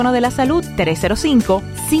de la Salud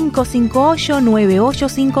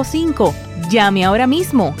 305-558-9855. Llame ahora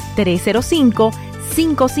mismo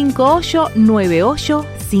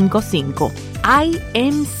 305-558-9855.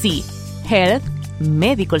 IMC Health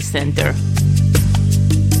Medical Center.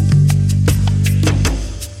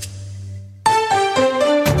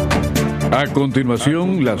 A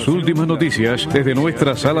continuación, las últimas noticias desde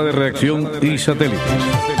nuestra sala de redacción y satélites.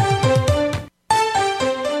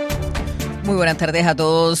 Muy buenas tardes a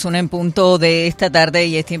todos. Una en punto de esta tarde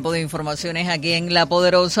y es tiempo de informaciones aquí en La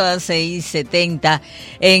Poderosa 670.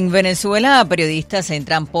 En Venezuela, periodistas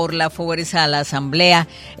entran por la fuerza a la asamblea.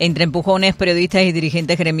 Entre empujones, periodistas y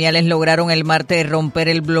dirigentes gremiales lograron el martes romper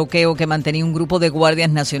el bloqueo que mantenía un grupo de guardias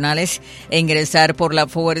nacionales e ingresar por la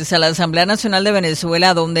fuerza a la Asamblea Nacional de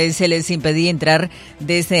Venezuela, donde se les impedía entrar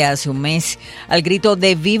desde hace un mes. Al grito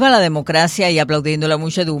de ¡Viva la democracia! Y aplaudiendo la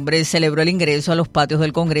muchedumbre, celebró el ingreso a los patios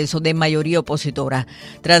del Congreso de mayoría opositora.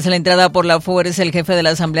 Tras la entrada por la fuerza, el jefe de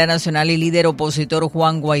la Asamblea Nacional y líder opositor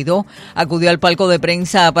Juan Guaidó acudió al palco de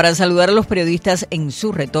prensa para saludar a los periodistas en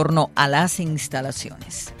su retorno a las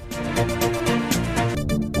instalaciones.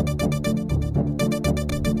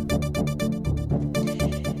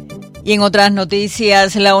 Y en otras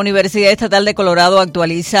noticias, la Universidad Estatal de Colorado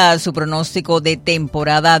actualiza su pronóstico de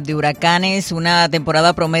temporada de huracanes. Una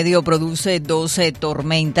temporada promedio produce 12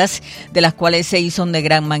 tormentas, de las cuales 6 son de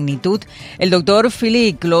gran magnitud. El doctor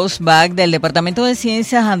Philip Klosbach, del Departamento de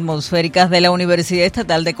Ciencias Atmosféricas de la Universidad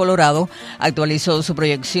Estatal de Colorado, actualizó su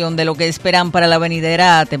proyección de lo que esperan para la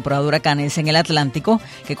venidera temporada de huracanes en el Atlántico,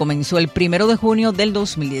 que comenzó el 1 de junio del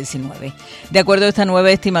 2019. De acuerdo a esta nueva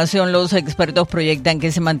estimación, los expertos proyectan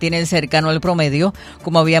que se mantiene cercano al promedio,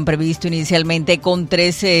 como habían previsto inicialmente, con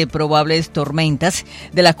 13 probables tormentas,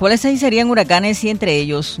 de las cuales 6 serían huracanes y entre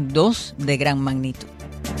ellos 2 de gran magnitud.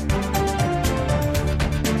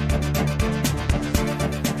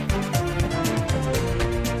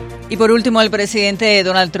 Y por último, el presidente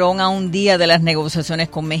Donald Trump, a un día de las negociaciones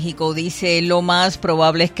con México, dice lo más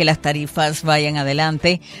probable es que las tarifas vayan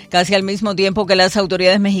adelante, casi al mismo tiempo que las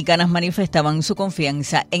autoridades mexicanas manifestaban su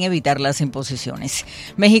confianza en evitar las imposiciones.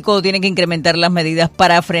 México tiene que incrementar las medidas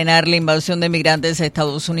para frenar la invasión de migrantes a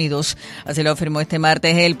Estados Unidos. Así lo afirmó este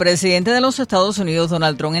martes el presidente de los Estados Unidos,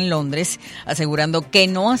 Donald Trump, en Londres, asegurando que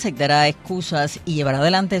no aceptará excusas y llevará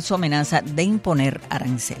adelante su amenaza de imponer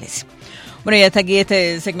aranceles. Bueno, ya está aquí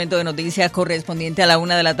este segmento de noticias correspondiente a la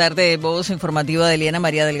 1 de la tarde, voz informativa de Eliana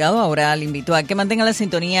María Delgado. Ahora le invito a que mantenga la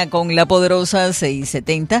sintonía con La Poderosa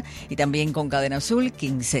 670 y también con Cadena Azul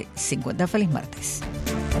 1550. Feliz martes.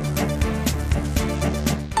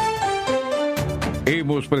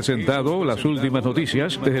 Hemos presentado las últimas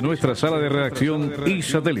noticias desde nuestra sala de redacción y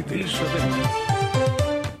satélites.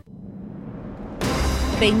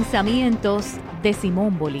 Pensamientos de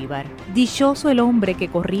Simón Bolívar. Dichoso el hombre que,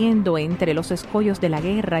 corriendo entre los escollos de la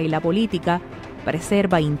guerra y la política,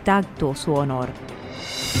 preserva intacto su honor.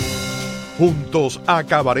 Juntos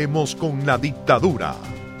acabaremos con la dictadura.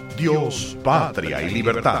 Dios, patria y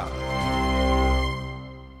libertad.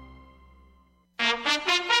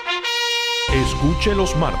 Escuche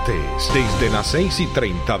los martes, desde las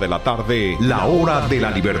 6:30 de la tarde, la hora de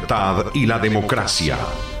la libertad y la democracia.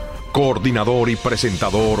 Coordinador y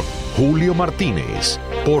presentador Julio Martínez,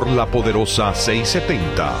 por La Poderosa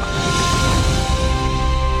 670.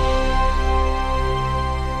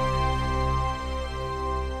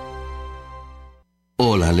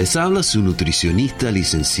 Hola, les habla su nutricionista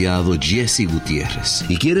licenciado Jesse Gutiérrez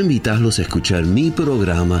y quiero invitarlos a escuchar mi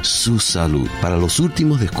programa Su Salud. Para los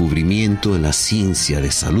últimos descubrimientos en la ciencia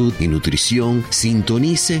de salud y nutrición,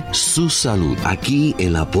 sintonice Su Salud aquí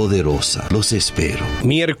en La Poderosa. Los espero.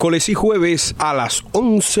 Miércoles y jueves a las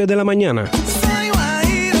 11 de la mañana.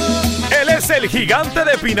 Él es el gigante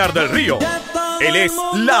de Pinar del Río. Él es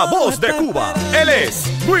la voz de Cuba. Él es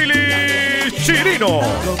Willy Chirino.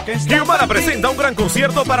 Humana presenta un gran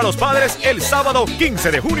concierto para los padres el sábado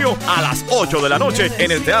 15 de junio a las 8 de la noche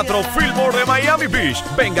en el Teatro Fillmore de Miami Beach.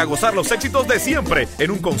 Venga a gozar los éxitos de siempre en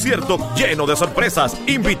un concierto lleno de sorpresas.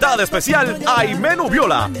 Invitada especial, Aimee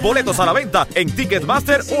Nubiola. Boletos a la venta en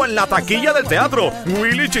Ticketmaster o en la taquilla del teatro.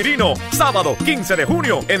 Willy Chirino, sábado 15 de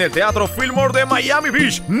junio en el Teatro Fillmore de Miami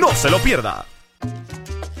Beach. No se lo pierda.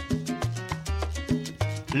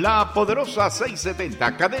 La Poderosa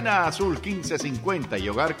 670, Cadena Azul 1550 y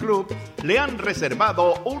Hogar Club le han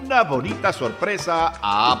reservado una bonita sorpresa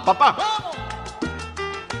a papá. ¡Vamos!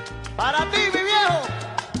 Para ti, mi viejo,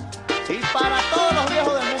 y para todos los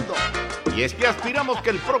viejos del mundo. Y es que aspiramos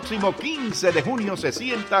que el próximo 15 de junio se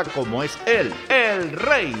sienta como es él, el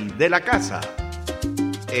rey de la casa.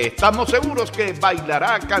 Estamos seguros que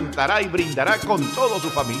bailará, cantará y brindará con todos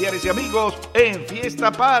sus familiares y amigos en Fiesta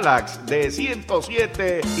Palax de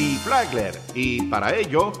 107 y Flagler. Y para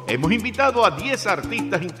ello, hemos invitado a 10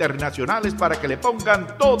 artistas internacionales para que le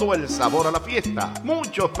pongan todo el sabor a la fiesta.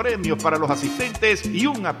 Muchos premios para los asistentes y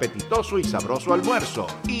un apetitoso y sabroso almuerzo.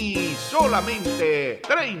 Y solamente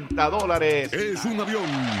 $30. Es un avión.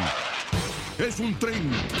 Es un tren.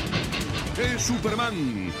 Es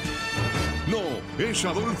Superman. No, es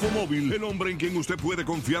Adolfo Móvil, el hombre en quien usted puede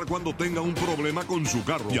confiar cuando tenga un problema con su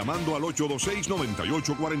carro. Llamando al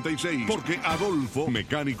 826-9846. Porque Adolfo,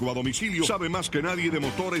 mecánico a domicilio, sabe más que nadie de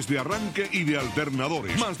motores de arranque y de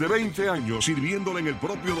alternadores. Más de 20 años sirviéndole en el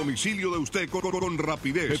propio domicilio de usted con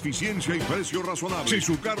rapidez, eficiencia y precio razonable. Si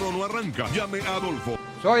su carro no arranca, llame a Adolfo.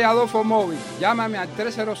 Soy Adolfo Móvil. Llámame al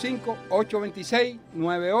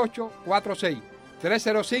 305-826-9846.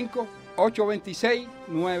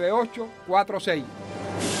 305-826-9846.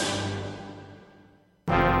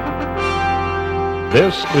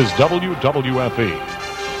 This is WWFE,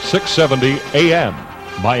 670 AM,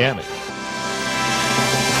 Miami.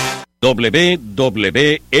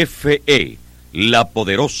 WWFE, La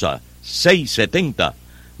Poderosa 670,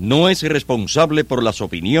 no es responsable por las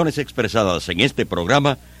opiniones expresadas en este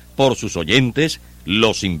programa por sus oyentes,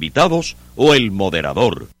 los invitados o el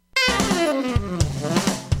moderador.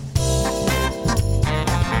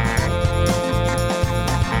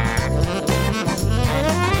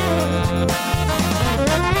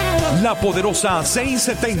 La Poderosa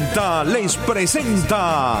 670 les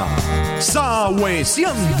presenta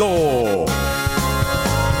Sawesiando.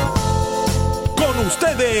 Con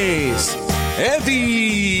ustedes,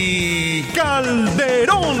 Eddy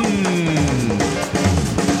Calderón.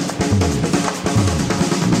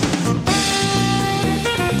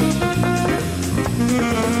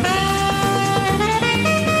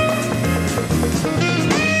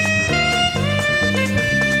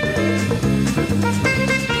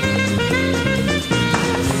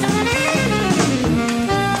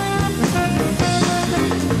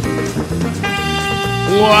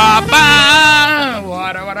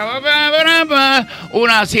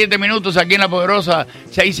 Unas 7 minutos aquí en La Poderosa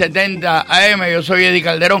 670 AM. Yo soy Eddy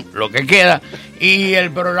Calderón, lo que queda, y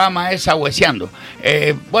el programa es Sawesiando.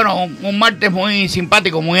 Bueno, un martes muy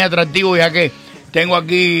simpático, muy atractivo, ya que tengo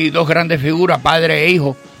aquí dos grandes figuras, padre e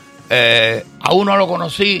hijo. A uno lo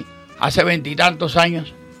conocí hace 20 y tantos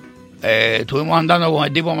años. Estuvimos andando con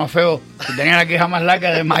el tipo más feo que tenía la queja más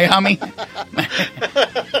larga de Miami.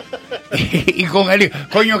 y con él,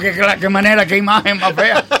 coño, qué manera, qué imagen más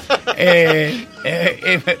fea.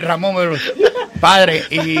 Ramón, padre,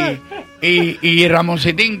 y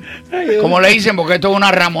Ramoncitín, como le dicen, porque esto es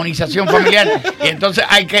una ramonización familiar, y entonces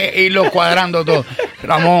hay que irlo cuadrando todo.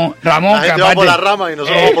 Ramón, la gente que aparte, va por la rama y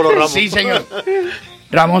nosotros vamos por los ramos. Sí, señor.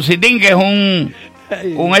 Ramoncitín, que es un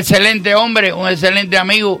excelente hombre, un excelente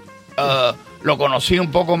amigo. Lo conocí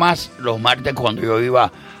un poco más los martes cuando yo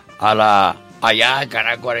iba allá al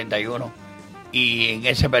Canal 41, y en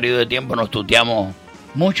ese periodo de tiempo nos tuteamos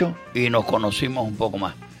mucho y nos conocimos un poco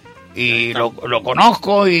más. Y lo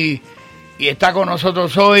conozco y está con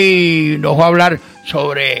nosotros hoy. Nos va a hablar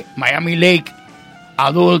sobre Miami Lake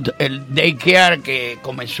Adult, el daycare que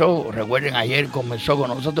comenzó, recuerden, ayer comenzó con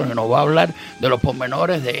nosotros, y nos va a hablar de los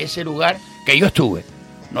pormenores de ese lugar que yo estuve.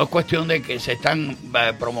 No es cuestión de que se están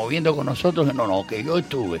promoviendo con nosotros, no, que yo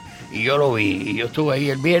estuve y yo lo vi. Y yo estuve ahí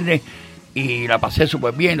el viernes y la pasé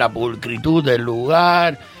súper bien, la pulcritud del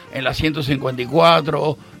lugar, en la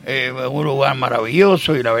 154, un lugar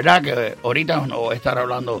maravilloso, y la verdad que ahorita nos voy a estar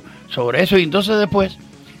hablando sobre eso. Y entonces después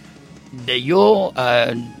de yo,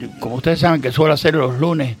 como ustedes saben que suelo hacer los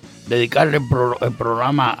lunes, dedicarle el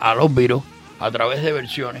programa a los virus a través de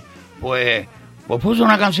versiones, pues puse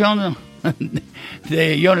una canción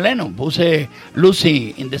de John Lennon, puse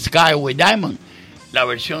Lucy in the Sky with Diamond, la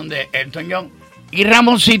versión de Elton John, y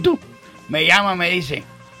Ramoncito me llama, me dice,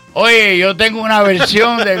 oye, yo tengo una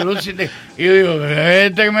versión de Lucy, y yo digo,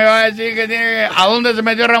 me va a decir que tiene, ¿a dónde se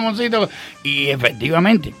metió Ramoncito? Y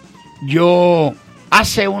efectivamente, yo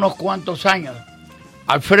hace unos cuantos años,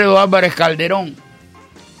 Alfredo Álvarez Calderón,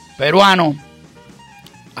 peruano,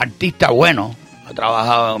 artista bueno, ha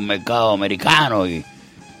trabajado en el mercado americano,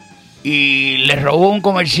 y le robó un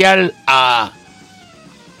comercial a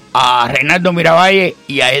Reinaldo Miravalle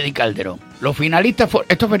y a Eddy Calderón. Los finalistas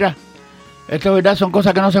esto es verdad, son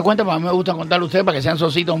cosas que no se cuentan, pero a mí me gusta contarle a ustedes para que sean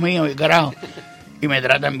socitos míos y carajo. Y me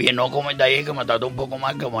tratan bien, no como el de ayer que me trató un poco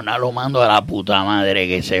mal, que nada lo mando a la puta madre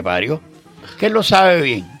que se parió. Que él lo sabe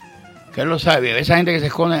bien, esa gente que se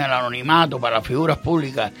esconde en el anonimato para las figuras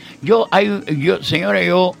públicas.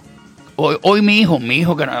 Señores, hoy mi hijo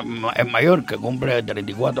que es mayor, que cumple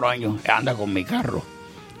 34 años, anda con mi carro,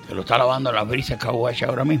 que lo está lavando en las brisas caguachas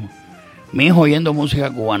ahora mismo. Mi hijo oyendo música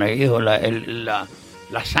cubana, hijo, la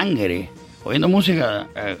sangre, oyendo música,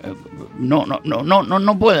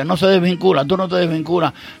 no puede, no se desvincula, tú no te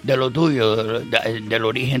desvinculas de lo tuyo, del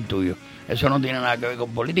origen tuyo. Eso no tiene nada que ver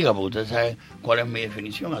con política, porque usted sabe cuál es mi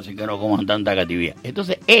definición, así que no coman tanta cativía.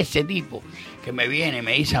 Entonces, ese tipo que me viene y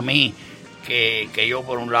me dice a mí que yo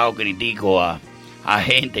por un lado critico a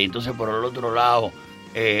gente, y entonces por el otro lado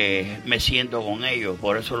me siento con ellos,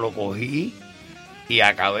 por eso lo cogí y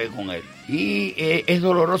acabé con él. Y es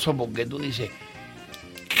doloroso porque tú dices,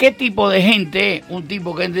 ¿qué tipo de gente es un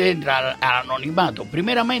tipo que entra al anonimato?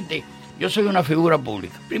 Primeramente, yo soy una figura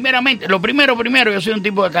pública. Lo primero, yo soy un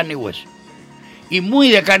tipo de carne y hueso. Y muy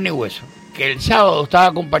de carne y hueso. Que el sábado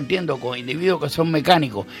estaba compartiendo con individuos que son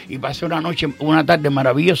mecánicos y pasé una tarde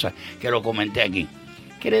maravillosa, que lo comenté aquí.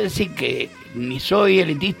 Quiere decir que ni soy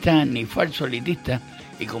elitista ni falso elitista,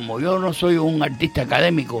 y como yo no soy un artista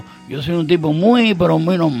académico, yo soy un tipo muy, pero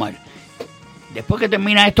muy normal. Después que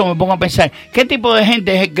termina esto me pongo a pensar, ¿qué tipo de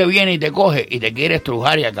gente es el que viene y te coge y te quiere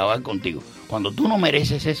estrujar y acabar contigo? Cuando tú no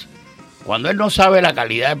mereces eso. Cuando él no sabe la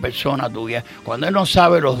calidad de persona tuya, cuando él no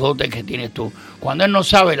sabe los dotes que tienes tú, cuando él no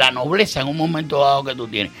sabe la nobleza en un momento dado que tú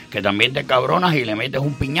tienes, que también te cabronas y le metes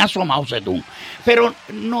un piñazo a Mao Zedong. Pero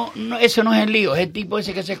no, eso no es el lío, es el tipo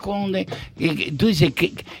ese que se esconde. Y tú dices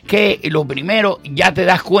que lo primero, ya te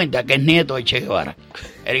das cuenta que es nieto de Che Guevara.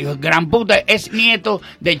 El hijo de gran puta es nieto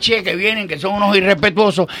de Che, que vienen, que son unos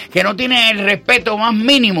irrespetuosos, que no tienen el respeto más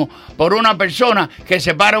mínimo por una persona que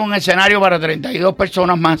se para en un escenario para 32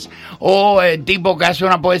 personas más, o el tipo que hace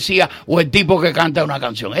una poesía, o el tipo que canta una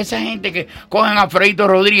canción. Esa gente que cogen a Alfredito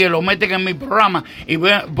Rodríguez, lo meten en mi programa y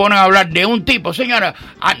ponen a hablar de un tipo. Señora,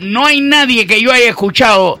 no hay nadie que yo haya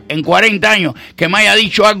escuchado en 40 años que me haya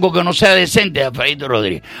dicho algo que no sea decente de Alfredito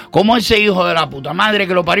Rodríguez. ¿Cómo ese hijo de la puta madre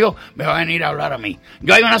que lo parió me va a venir a hablar a mí?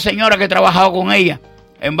 Hay una señora que he trabajado con ella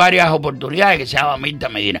en varias oportunidades que se llama Mirta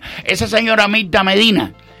Medina. Esa señora Mirta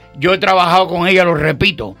Medina, yo he trabajado con ella, lo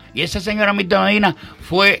repito, y esa señora Mirta Medina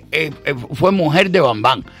fue mujer de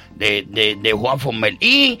Bambán, de Juan Formel.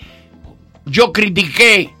 Y yo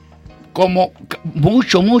critiqué como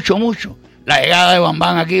mucho la llegada de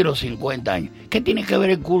Bambán aquí a los 50 años. ¿Qué tiene que ver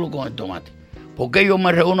el culo con el tomate? ¿Por qué yo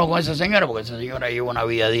me reúno con esa señora? Porque esa señora lleva una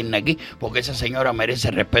vida digna aquí, porque esa señora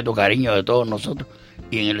merece respeto, cariño de todos nosotros.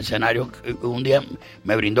 Y en el escenario un día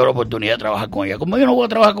me brindó la oportunidad de trabajar con ella. Como yo no voy a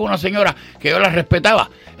trabajar con una señora que yo la respetaba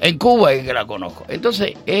en Cuba y que la conozco.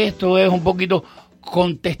 Entonces esto es un poquito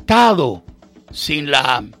contestado sin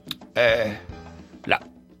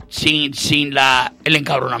el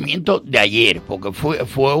encabronamiento de ayer, porque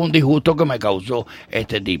fue un disgusto que me causó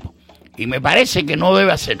este tipo. Y me parece que no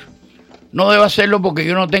debe hacerlo. No debo hacerlo porque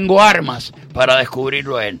yo no tengo armas para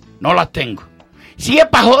descubrirlo a él. No las tengo. Si es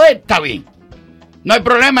para joder, está bien. No hay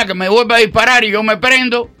problema que me vuelva a disparar y yo me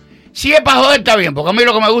prendo. Si es para joder, está bien, porque a mí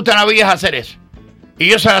lo que me gusta en la vida es hacer eso. Y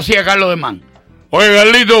yo se lo hacía a Carlos de Man. Oye,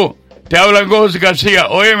 Carlito, te habla el José García.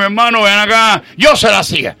 Oye, mi hermano, ven acá. Yo se lo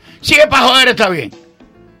hacía. Si es para joder, está bien.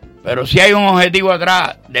 Pero si hay un objetivo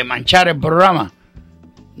atrás de manchar el programa,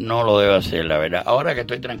 no lo debo hacer, la verdad. Ahora que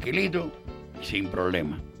estoy tranquilito, sin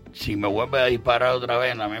problema. Si me vuelve a disparar otra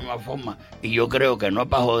vez en la misma forma, y yo creo que no es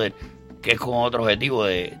para joder, que es con otro objetivo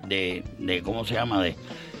de ¿cómo se llama? De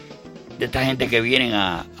esta gente que vienen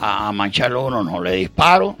a mancharlo a uno, no le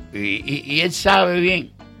disparo, y él sabe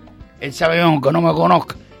bien, aunque no me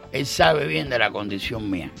conozca, él sabe bien de la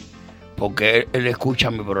condición mía, porque él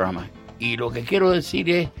escucha mi programa. Y lo que quiero decir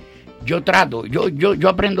es, yo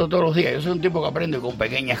aprendo todos los días, yo soy un tipo que aprende con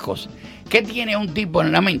pequeñas cosas. ¿Qué tiene un tipo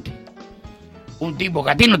en la mente? Un tipo que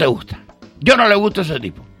a ti no te gusta. Yo no le gusto a ese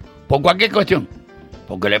tipo, por cualquier cuestión,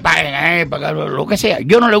 porque le paguen a él, lo que sea.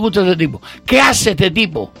 Yo no le gusto a ese tipo. ¿Qué hace este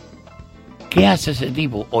tipo? ¿Qué hace ese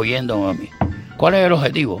tipo oyéndome a mí? ¿Cuál es el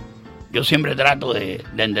objetivo? Yo siempre trato de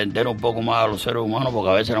entender un poco más a los seres humanos, porque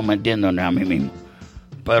a veces no me entiendo ni a mí mismo.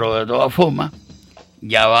 Pero de todas formas,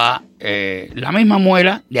 ya va la misma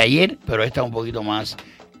muela de ayer, pero esta un poquito más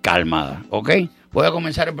calmada, ¿ok? Voy a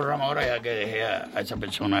comenzar el programa ahora, ya que dejé a esa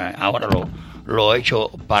persona, ahora lo he hecho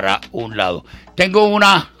para un lado. Tengo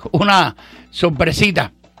una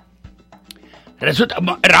sorpresita. Resulta,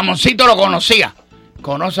 Ramoncito lo conocía,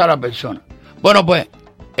 conoce a la persona. Bueno, pues,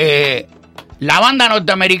 la banda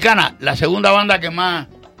norteamericana, la segunda banda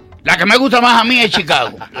la que me gusta más a mí es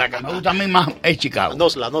Chicago. La que me gusta a mí más es Chicago.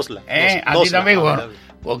 Nosla. A ti también, bueno.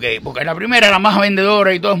 Porque la primera es la más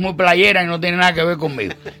vendedora y todo es muy playera y no tiene nada que ver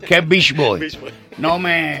conmigo, que es Beach Boy. No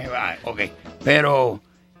me... Ok, pero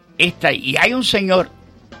esta... Y hay un señor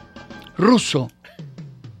ruso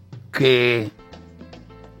que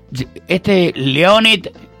Leonid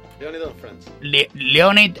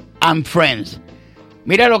and Friends.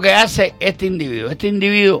 Mira lo que hace este individuo. Este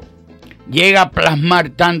individuo llega a plasmar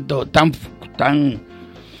tan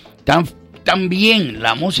bien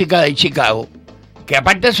la música de Chicago, que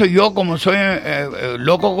aparte soy yo, como soy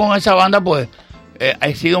loco con esa banda, pues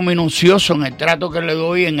he sido minucioso en el trato que le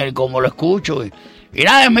doy, en el cómo lo escucho. Y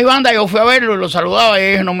nada, es mi banda, yo fui a verlo y lo saludaba y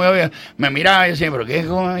ellos no me oían. Me miraban y decían, ¿pero qué es?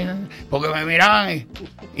 Porque me miraban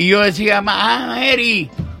y yo decía, Eddy,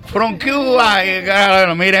 from Cuba. Y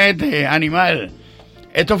claro, mira este animal.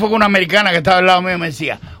 Esto fue con una americana que estaba al lado mío y me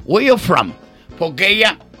decía, where you from? Porque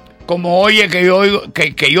ella, como oye que yo oigo,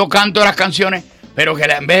 que yo canto las canciones, pero que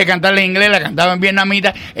en vez de cantarla en inglés, la cantaba en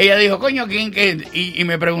vietnamita, ella dijo, coño, ¿quién? Y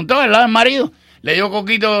me preguntó, ¿verdad, el marido? Le dio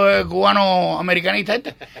coquito cubano-americanista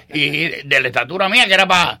y de la estatura mía, que era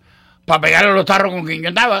para pegarle los tarros con quien yo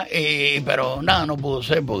estaba, pero nada, no pudo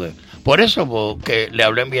ser, porque le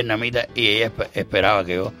hablé en vietnamita y ella esperaba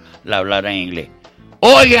que yo la hablara en inglés.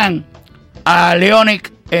 Oigan a Leonid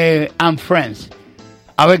and Friends,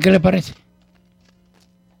 a ver qué les parece.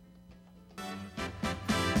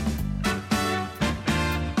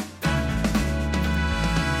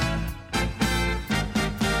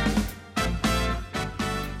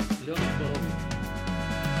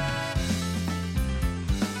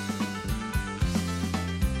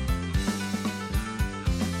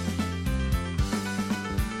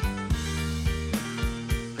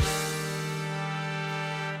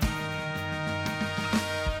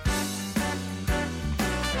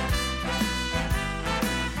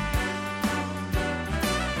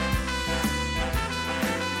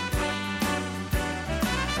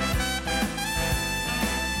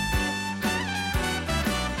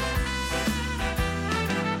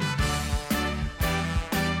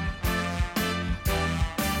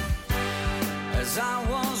 As I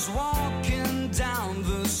was walking down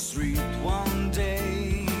the street one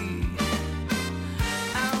day,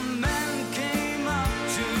 a man came up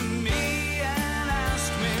to me and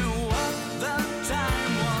asked me what the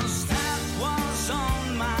time was. That was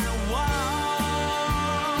on my watch,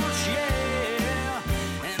 yeah.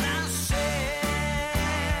 And I said,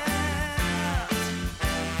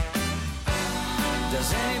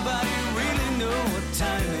 does anybody really know what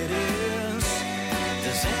time it is?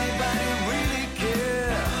 Does anybody really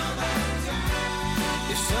care?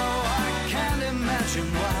 If so, I can't imagine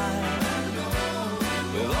why.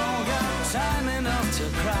 We've all got time enough to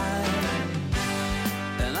cry.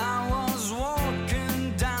 And I was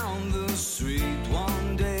walking down the street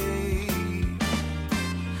one day.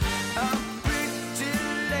 A pretty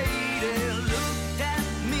lady looked at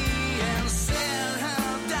me and said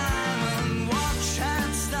her diamond watch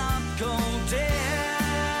had stopped cold dead.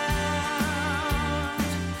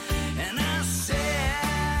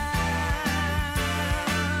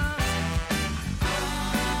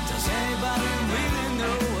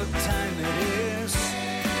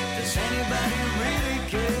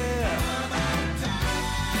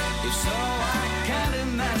 So I can't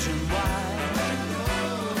imagine why.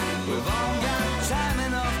 We've all got time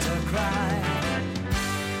enough to cry.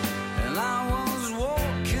 And I was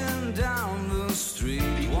walking down the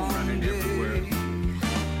street one day,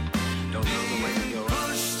 being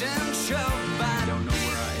pushed and shoved by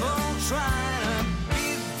people trying to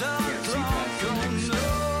beat the clock. Oh no,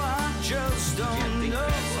 I just don't know.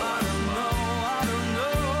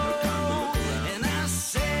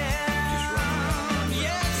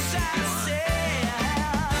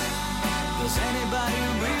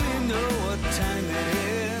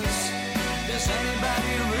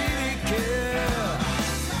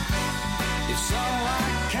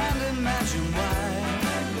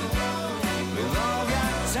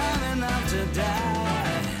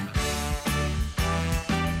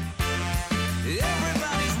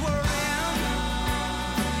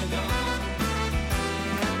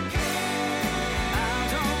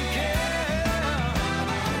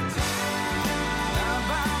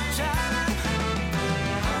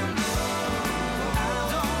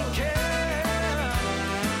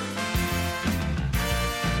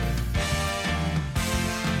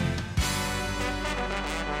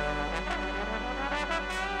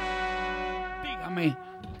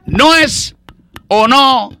 ¿No es o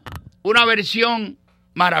no una versión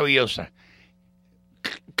maravillosa?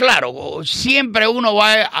 Claro, siempre uno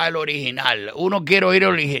va al original, uno quiere oír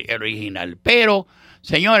el original, pero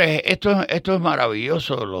señores, esto es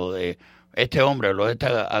maravilloso, lo de este hombre, lo de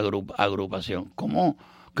esta agrupación, cómo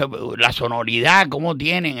la sonoridad, cómo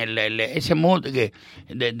tienen ese mood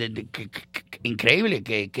increíble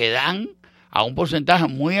que dan a un porcentaje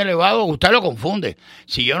muy elevado, usted lo confunde.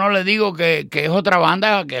 Si yo no le digo que es otra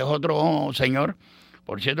banda, que es otro señor.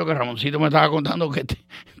 Por cierto que Ramoncito me estaba contando que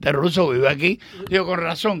este ruso vive aquí. Digo, con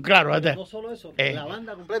razón, claro. No solo eso, la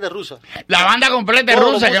banda completa es rusa. La banda completa es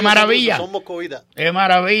rusa, qué maravilla. Son moscovitas. Qué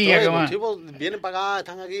maravilla. Los tipos vienen para acá,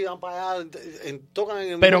 están aquí, van para allá, tocan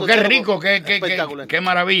en el Pero mundo qué entero, rico, qué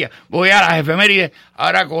maravilla. Voy a las efemérides,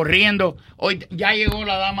 ahora corriendo. Hoy ya llegó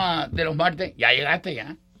la dama de los martes. Ya llegaste,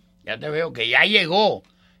 ya. Ya te veo que ya llegó.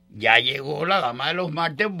 Ya llegó la dama de los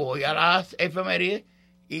martes. Voy a las efemérides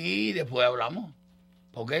y después hablamos.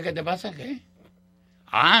 ¿Por qué? ¿Qué te pasa? ¿Qué?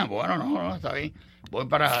 Ah, bueno, no, está bien. Voy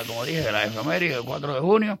para, como dije, de la efeméride del 4 de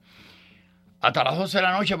junio hasta las 12 de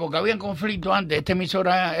la noche, porque había conflicto antes. Esta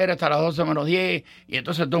emisora era hasta las 12 menos 10 y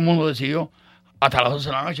entonces todo el mundo decidió hasta las 12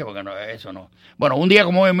 de la noche, porque no, eso no. Bueno, un día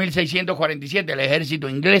como hoy, en 1647, el ejército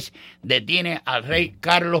inglés detiene al rey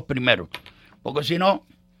Carlos I, porque si no,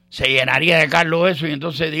 se llenaría de Carlos eso, y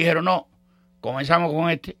entonces dijeron, no, comenzamos con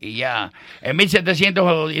este, y ya. En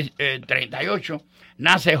 1738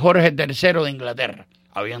 nace Jorge III de Inglaterra.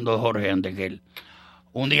 Habían 2 Jorge antes que él.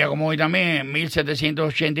 Un día como hoy también, en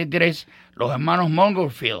 1783, los hermanos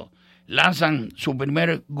Montgolfield lanzan su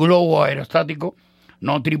primer globo aerostático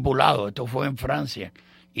no tripulado. Esto fue en Francia.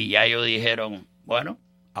 Y ya ellos dijeron, bueno,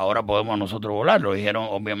 ahora podemos nosotros volar. Lo dijeron,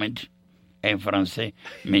 obviamente, en francés.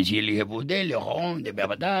 Monsieur le Poudet, le Ron, de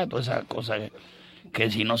Papatá, todas esas cosas que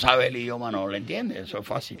si no sabe el idioma no lo entiende. Eso es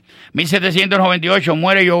fácil. 1798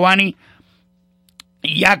 muere Giovanni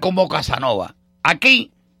Giacomo Casanova. Aquí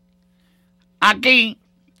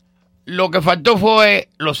lo que faltó fue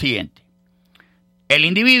lo siguiente. El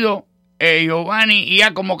individuo, Giovanni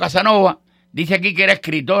Giacomo Casanova, dice aquí que era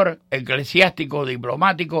escritor, eclesiástico,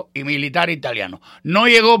 diplomático y militar italiano. No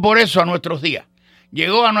llegó por eso a nuestros días.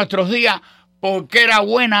 Llegó a nuestros días porque era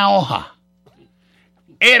buena hoja.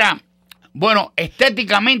 Bueno,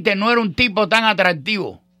 estéticamente no era un tipo tan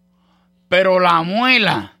atractivo, pero la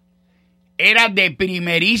muela era de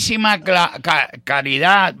primerísima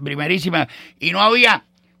calidad, primerísima, y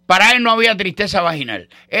para él no había tristeza vaginal.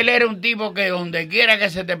 Él era un tipo que donde quiera que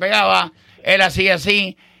se te pegaba, él hacía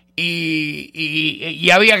así, y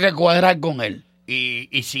había que cuadrar con él.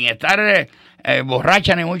 Y sin estar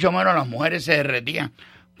borracha ni mucho menos, las mujeres se derretían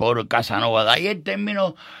por Casanova. De ahí el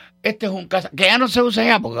término, este es un Casanova, que ya no se usa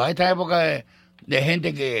ya, porque a esta época de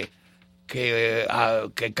gente que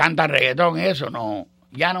canta reggaetón y eso, no.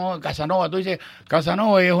 Ya no, Casanova, tú dices,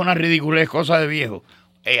 Casanova es una ridiculez, cosa de viejo.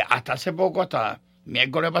 Hasta hace poco, hasta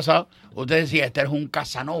miércoles pasado, usted decía, este es un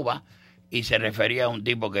Casanova, y se refería a un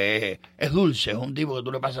tipo que es dulce, es un tipo que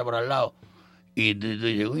tú le pasas por al lado, y tú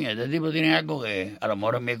dices, uy, este tipo tiene algo que a lo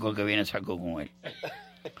mejor el miércoles que viene saco con él.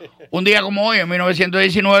 Un día como hoy, en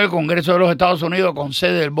 1919, el Congreso de los Estados Unidos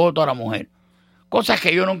concede el voto a la mujer. Cosas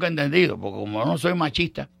que yo nunca he entendido, porque como no soy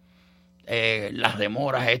machista, las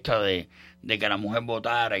demoras estas de que la mujer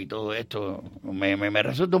votara y todo esto me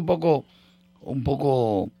resulta un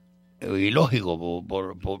poco ilógico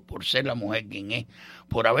por ser la mujer quien es,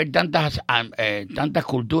 por haber tantas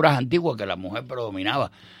culturas antiguas que la mujer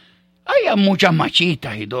predominaba. Hay muchas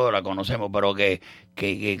machistas y todo, la conocemos, pero que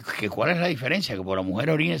 ¿cuál es la diferencia? Que por la mujer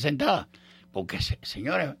orine sentada, porque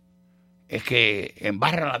señores, es que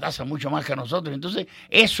embarra la taza mucho más que nosotros. Entonces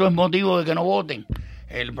eso es motivo de que no voten.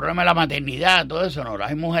 El problema de la maternidad, todo eso, no.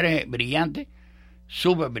 Hay mujeres brillantes,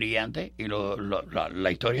 súper brillantes, y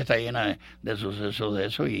la historia está llena de sucesos de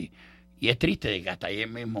eso, y es triste de que hasta ayer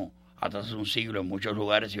mismo, hasta hace un siglo, en muchos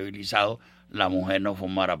lugares civilizados, la mujer no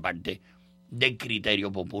formara parte del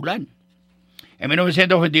criterio popular. En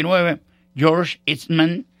 1929, George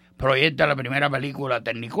Eastman proyecta la primera película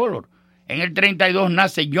Technicolor. En el 32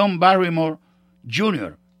 nace John Barrymore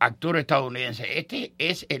Jr., actor estadounidense. Este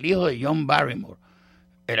es el hijo de John Barrymore,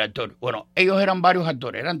 el actor. Bueno, ellos eran varios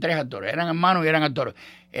actores, eran 3 actores, eran hermanos y eran actores.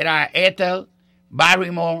 Era Ethel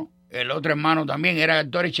Barrymore, el otro hermano también, eran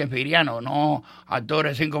actores shakespearianos, no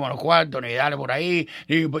actores 5 menos cuarto, ni dale por ahí,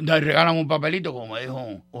 ni regalan un papelito, como me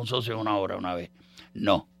dijo un socio en una obra una vez.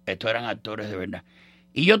 No, estos eran actores de verdad.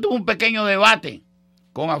 Y yo tuve un pequeño debate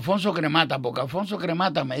con Alfonso Cremata, porque Alfonso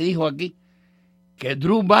Cremata me dijo aquí que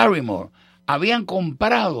Drew Barrymore habían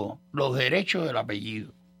comprado los derechos del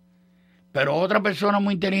apellido. Pero otra persona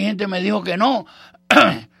muy inteligente me dijo que no,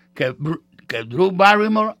 que Drew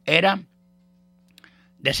Barrymore era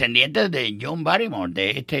descendiente de John Barrymore,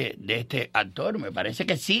 de este actor. Me parece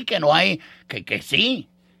que sí, que no hay, que sí.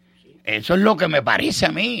 Eso es lo que me parece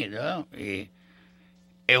a mí, ¿no? Y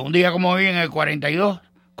un día como hoy, en el 42,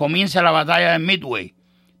 comienza la batalla de Midway,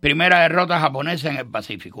 primera derrota japonesa en el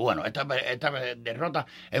Pacífico. Bueno, esta derrota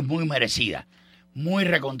es muy merecida, muy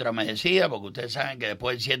recontramerecida, porque ustedes saben que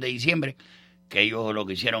después del 7 de diciembre, que ellos lo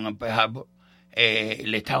que hicieron en Pearl Harbor,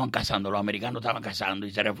 le estaban cazando, los americanos estaban cazando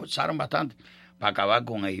y se reforzaron bastante para acabar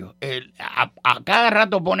con ellos. A cada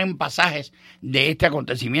rato ponen pasajes de este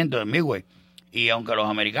acontecimiento de Midway, y aunque los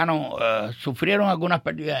americanos sufrieron algunas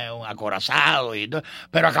pérdidas, acorazados y todo,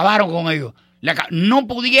 pero acabaron con ellos. No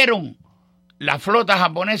pudieron, la flota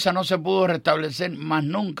japonesa no se pudo restablecer más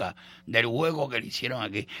nunca del hueco que le hicieron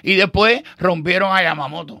aquí. Y después rompieron a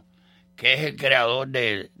Yamamoto, que es el creador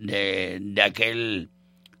de aquel...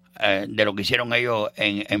 de lo que hicieron ellos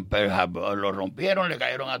en Pearl Harbor. Lo rompieron, le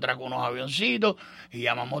cayeron atrás con unos avioncitos y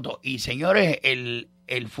Yamamoto. Y señores,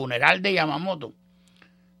 el funeral de Yamamoto,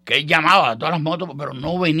 que él llamaba a todas las motos, pero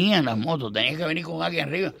no venían las motos, tenía que venir con alguien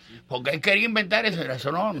arriba, porque él quería inventar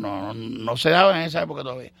eso no se daba en esa época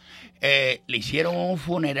todavía. Le hicieron un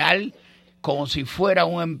funeral como si fuera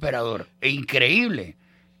un emperador. Increíble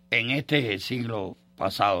en este siglo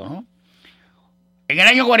pasado, ¿no? En el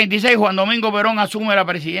año 46, Juan Domingo Perón asume la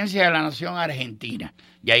presidencia de la nación argentina.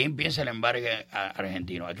 Y ahí empieza el embargue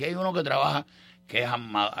argentino. Aquí hay uno que trabaja, que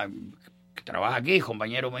trabaja aquí, es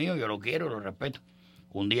compañero mío, yo lo quiero, lo respeto.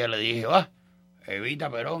 Un día le dije, Evita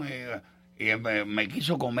Perón, y me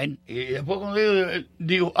quiso comer. Y después cuando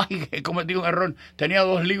digo, ay, he cometido un error. Tenía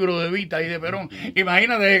 2 libros de Evita y de Perón.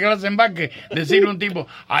 Imagínate de clase en embarque, decirle a un tipo,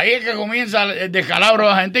 ahí es que comienza el descalabro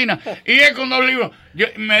de Argentina. Y él con 2 libros.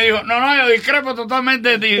 Me dijo, no, yo discrepo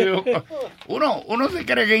totalmente de ti. Uno se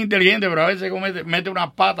cree que es inteligente, pero a veces mete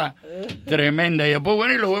una pata tremenda. Y después,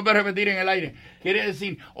 bueno, y lo vuelve a repetir en el aire. Quiere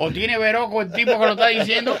decir, o tiene veroco el tipo que lo está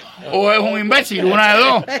diciendo, o es un imbécil, una de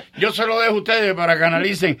dos. Yo se lo dejo a ustedes para que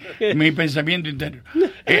analicen mi pensamiento interno.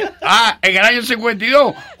 En el año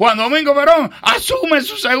 52, Juan Domingo Perón asume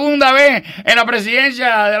su segunda vez en la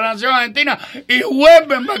presidencia de la nación argentina y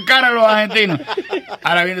vuelve a embarcar a los argentinos.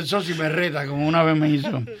 Ahora viene el socio y me reta, como una vez me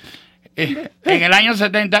hizo. En el año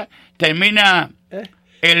 70 termina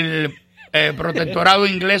el protectorado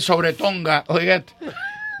inglés sobre Tonga. Oiga,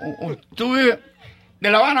 tú vives... De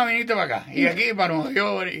La Habana viniste para acá, y aquí para Nueva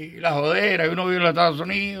York, y la jodera, y uno vive en los Estados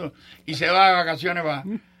Unidos, y se va de vacaciones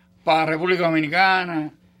para República Dominicana,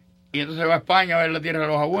 y entonces va a España a ver la tierra de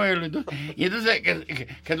los abuelos, y entonces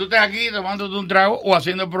que tú estés aquí tomándote un trago o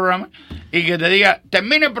haciendo el programa, y que te diga,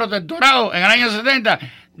 termina el protectorado en el año 70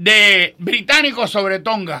 de británicos sobre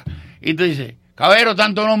Tonga, y tú dices, caballero,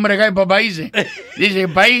 tanto nombre que hay para países, dice,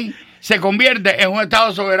 el país se convierte en un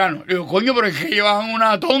estado soberano. Digo, coño, pero es que llevaban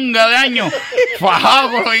una tonga de años fajados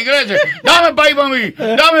con los ingleses. Dame el país para mí,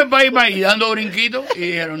 dame el país para mí. Y dando brinquitos, y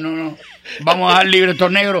dijeron, no, vamos a dar libre a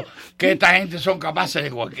estos negros, que esta gente son capaces de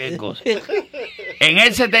cualquier cosa. En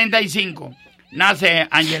el 75 nace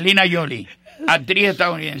Angelina Jolie, actriz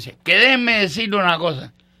estadounidense. Que déjenme decirle una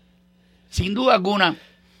cosa. Sin duda alguna,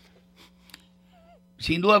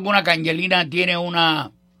 que Angelina tiene una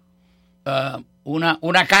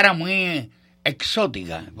cara muy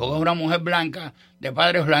exótica, porque es una mujer blanca, de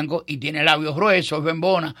padres blancos, y tiene labios gruesos,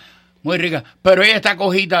 bembona, muy rica, pero ella está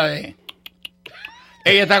cojita de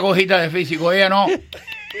físico, ella no,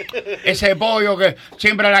 ese pollo que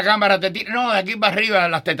siempre la cámara te tira, no, de aquí para arriba,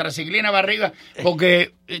 las tetraciclinas para arriba,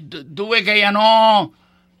 porque tú ves que ella no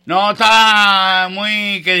está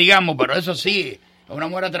muy, que digamos, pero eso sí, es una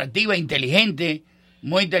mujer atractiva, inteligente,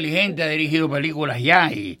 muy inteligente, ha dirigido películas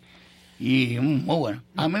ya, y muy bueno.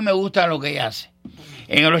 A mí me gusta lo que ella hace.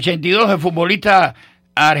 En el 82, el futbolista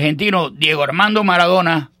argentino Diego Armando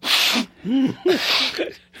Maradona,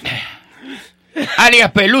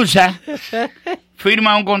 alias Pelusa,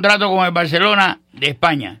 firma un contrato con el Barcelona de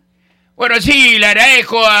España. Bueno, sí, le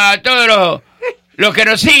agradezco a todos los que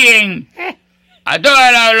nos siguen, a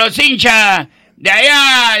todos los hinchas de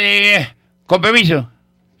allá, con permiso.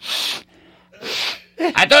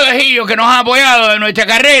 A todos ellos que nos han apoyado en nuestra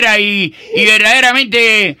carrera y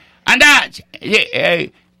verdaderamente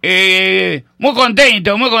muy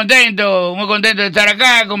contento de estar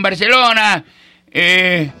acá con Barcelona,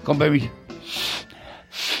 con permiso.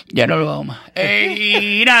 Ya no lo vamos más.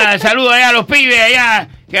 Y nada, saludos allá a los pibes allá,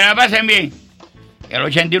 que la pasen bien. En el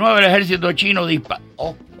 89 el ejército chino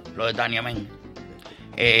lo de Tiananmen.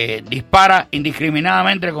 Dispara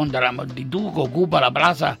indiscriminadamente contra la multitud que ocupa la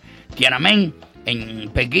plaza Tiananmen en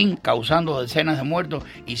Pekín, causando decenas de muertos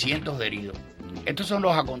y cientos de heridos. Estos son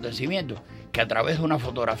los acontecimientos que a través de una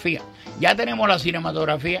fotografía, ya tenemos la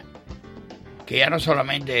cinematografía, que ya no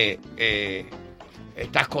solamente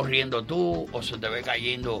estás corriendo tú o se te ve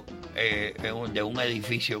cayendo de un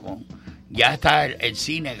edificio, ya está el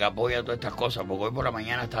cine que apoya todas estas cosas, porque hoy por la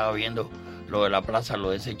mañana estaba viendo lo de la plaza, lo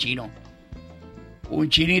de ese chino, un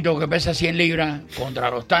chinito que pesa 100 libras contra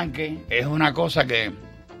los tanques, es una cosa que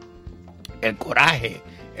el coraje,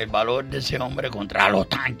 el valor de ese hombre contra los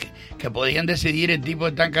tanques, que podían decidir el tipo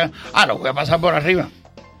de tanque, lo voy a pasar por arriba.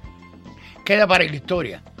 Queda para la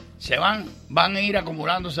historia. Van a ir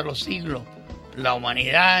acumulándose los siglos, la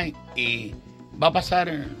humanidad, y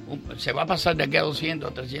se va a pasar de aquí a 200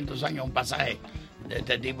 o 300 años un pasaje de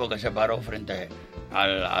este tipo que se paró frente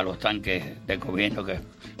a los tanques del gobierno, que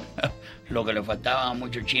lo que le faltaba a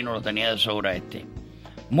muchos chinos lo tenía de sobra este.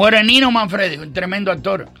 Muere Nino Manfredi, un tremendo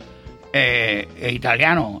actor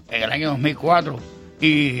italiano, en el año 2004,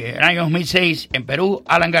 y en el año 2006 en Perú,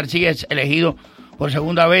 Alan García es elegido por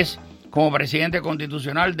segunda vez como presidente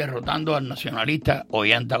constitucional, derrotando al nacionalista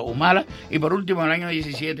Ollanta Humala. Y por último, en el año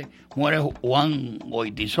 17 muere Juan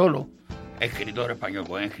Goytisolo, escritor español,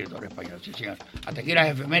 buen escritor español, sí señor. Hasta aquí las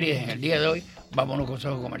efemérides en el día de hoy. Vamos a los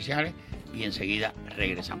consejos comerciales y enseguida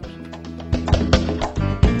regresamos.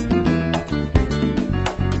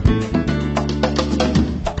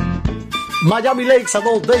 Miami Lakes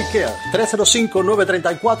Adult Daycare,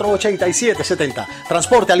 305-934-8770.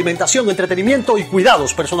 Transporte, alimentación, entretenimiento y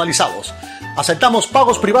cuidados personalizados. Aceptamos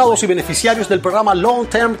pagos privados y beneficiarios del programa Long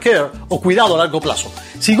Term Care o cuidado a largo plazo.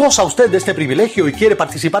 Si goza usted de este privilegio y quiere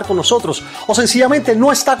participar con nosotros o sencillamente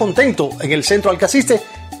no está contento en el centro al que asiste,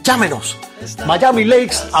 llámenos. Miami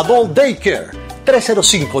Lakes Adult Daycare,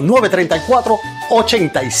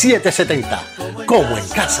 305-934-8770. Como en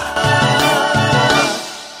casa.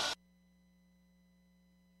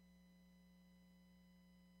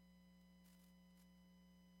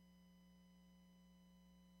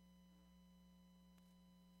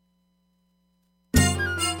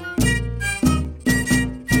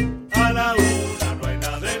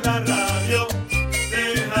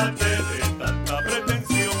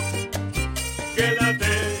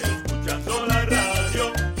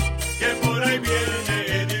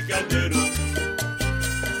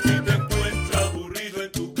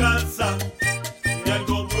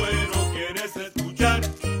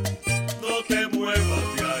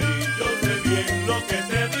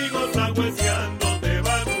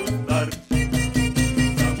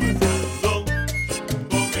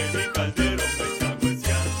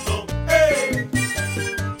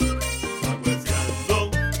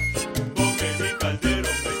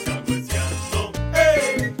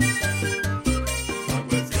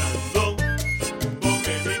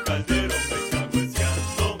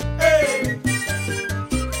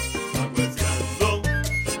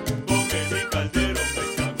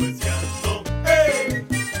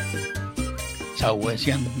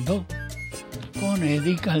 Sawesiando con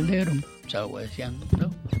Eddy Calderón. Sawesiando.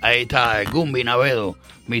 Ahí está el Gumbi Navedo,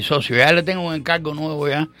 mi socio. Ya le tengo un encargo nuevo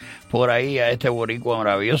ya por ahí a este boricua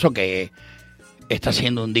maravilloso que está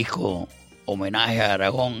haciendo un disco homenaje a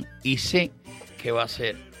Aragón y sé que va a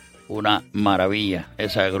ser una maravilla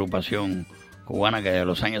esa agrupación cubana que de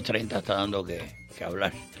los años 30 está dando que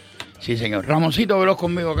hablar. Sí, señor. Ramoncito Veloz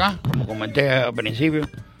conmigo acá, como comenté al principio.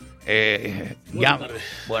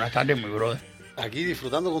 Buenas tardes, mi brother. Aquí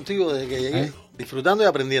disfrutando contigo desde que llegué, disfrutando y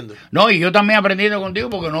aprendiendo. No, y yo también aprendiendo contigo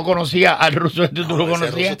porque no conocía al ruso este, tú lo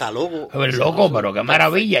conocías. Ruso está loco. Loco, pero qué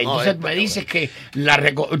maravilla. Entonces me dices que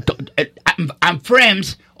and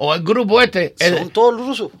Friends o el grupo este son todos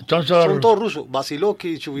rusos. Son todos rusos.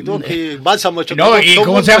 Basilovsky, Chubitoski, Bálsamo. No, ¿y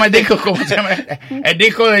cómo se llama el disco? ¿Cómo se llama? El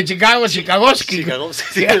disco de Chicago, Chicagowski. El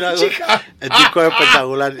disco es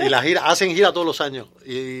espectacular. Y la gira, hacen gira todos los años.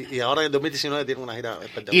 Y ahora en el 2019 tienen una gira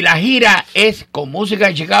espectacular. ¿Y la gira es con música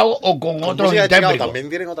de Chicago o con otros intérpretes? También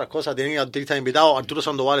tienen otras cosas. Tienen artistas invitados. Arturo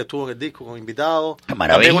Sandoval estuvo en el disco con invitados.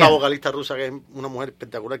 Maravilla. También una vocalista rusa que es una mujer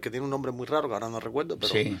espectacular que tiene un nombre muy raro que ahora no recuerdo,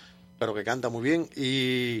 pero que canta muy bien.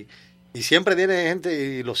 Y siempre tiene gente,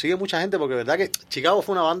 y lo sigue mucha gente, porque verdad que Chicago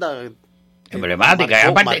fue una banda emblemática.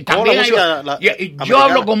 Aparte, también yo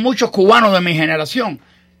hablo con muchos cubanos de mi generación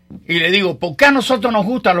y le digo, ¿por qué a nosotros nos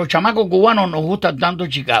gusta, a los chamacos cubanos nos gusta tanto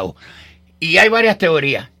Chicago? Y hay varias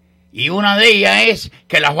teorías. Y una de ellas es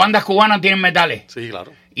que las bandas cubanas tienen metales. Sí,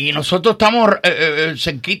 claro. Y nosotros estamos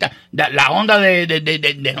cerquita. La onda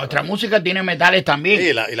de nuestra música tiene metales también. Sí,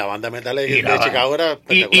 y la banda de metales de Chicago era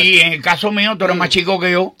espectacular. Y en el caso mío, tú eres más chico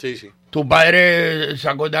que yo. Sí, sí. Tu padre se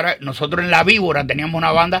acordará. Nosotros en La Víbora teníamos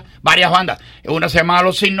una banda, varias bandas. Una se llamaba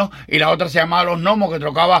Los Signos y la otra se llamaba Los Gnomos, que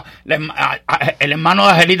tocaba el hermano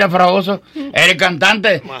de Angelita Fragoso. Era el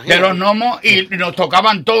cantante de Los Gnomos y nos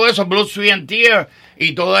tocaban todo eso, Blood, Sweat and Tears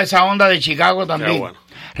y toda esa onda de Chicago también. Bueno.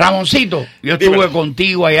 Ramoncito, yo estuve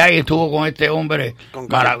contigo allá y estuve con este hombre, con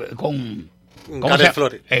Flores.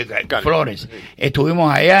 Flores. Sí.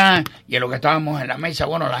 Estuvimos allá y en lo que estábamos en la mesa,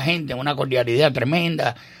 bueno, la gente, una cordialidad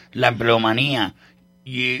tremenda, la empleomanía.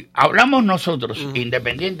 Y hablamos nosotros,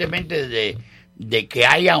 independientemente de que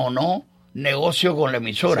haya o no negocio con la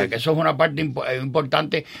emisora, que eso es una parte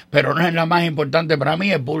importante, pero no es la más importante para mí,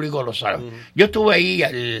 el público lo sabe. Yo estuve ahí,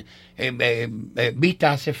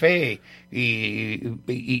 vista hace fe,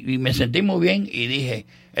 y me sentí muy bien y dije,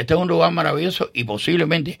 este es un lugar maravilloso y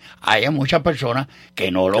posiblemente haya muchas personas que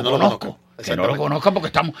no lo conozco. Que no lo conozcan porque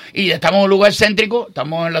estamos en un lugar céntrico,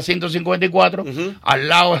 estamos en la 154, al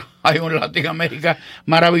lado hay un Latin America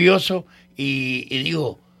maravilloso y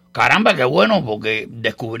digo, caramba, qué bueno, porque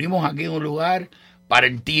descubrimos aquí un lugar para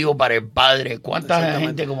el tío, para el padre. ¿Cuánta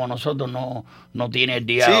gente como nosotros no tiene el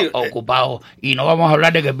día ocupado? Y no vamos a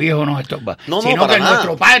hablar de que el viejo nos estorba, sino que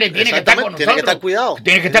nuestro padre tiene que estar con nosotros. Tiene que estar cuidado.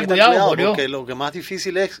 Tiene que estar cuidado, por Dios. Porque lo que más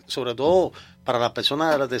difícil es, sobre todo para las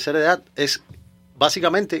personas de la tercera edad, es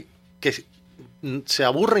básicamente que se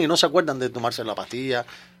aburren y no se acuerdan de tomarse la pastilla,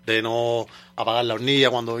 de no apagar la hornilla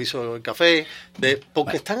cuando hizo el café,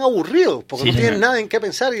 porque están aburridos, porque no tienen nada en qué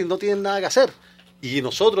pensar y no tienen nada que hacer. Y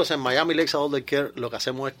nosotros en Miami Lakes Adult Care lo que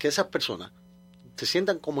hacemos es que esas personas se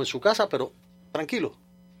sientan como en su casa, pero tranquilos,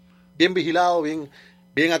 bien vigilados, bien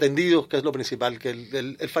atendidos, que es lo principal, que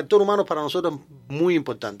el factor humano para nosotros es muy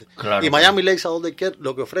importante. Claro. Y Miami Lakes Adult Care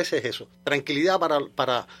lo que ofrece es eso, tranquilidad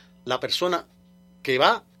para la persona que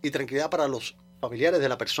va y tranquilidad para los familiares de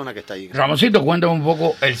la persona que está ahí. Ramoncito, cuéntame un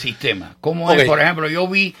poco el sistema. ¿Cómo es? Por ejemplo, yo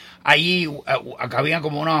vi allí, acá había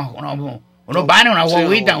como unos banes, unas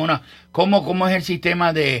guaguitas, ¿cómo es el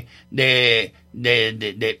sistema del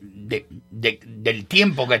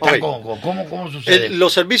tiempo que está? ¿Cómo sucede?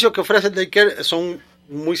 Los servicios que ofrece el daycare son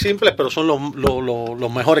muy simples, pero son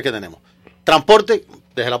los mejores que tenemos. Transporte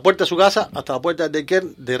desde la puerta de su casa hasta la puerta del daycare,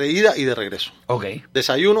 de ida y de regreso.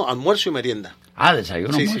 Desayuno, almuerzo y merienda.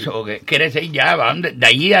 Desayuno, almuerzo. ¿Quieres ir ya? De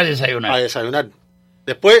allí a desayunar? A desayunar.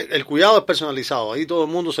 Después, el cuidado es personalizado. Ahí todo el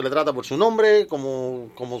mundo se le trata por su nombre, como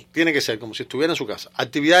tiene que ser, como si estuviera en su casa.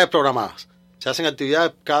 Actividades programadas. Se hacen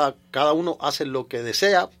actividades, cada uno hace lo que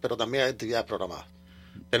desea, pero también hay actividades programadas.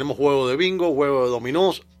 Tenemos juegos de bingo, juegos de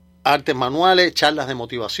dominós, artes manuales, charlas de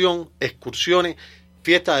motivación, excursiones,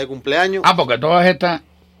 fiestas de cumpleaños. Porque todas estas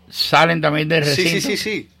salen también del recinto.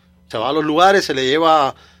 Sí. Se va a los lugares, se le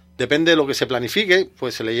lleva, depende de lo que se planifique,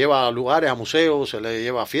 pues se le lleva a lugares, a museos, se le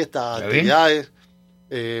lleva a fiestas, actividades,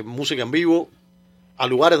 música en vivo, a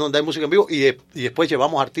lugares donde hay música en vivo, y después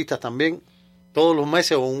llevamos artistas también. Todos los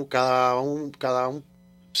meses o cada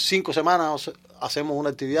 5 semanas hacemos una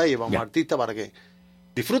actividad y llevamos artistas para que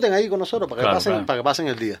disfruten ahí con nosotros, para que pasen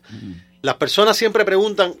el día. Las personas siempre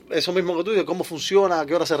preguntan eso mismo que tú dices, cómo funciona, a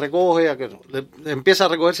qué hora se recoge, empieza a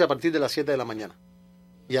recogerse a partir de las 7 de la mañana.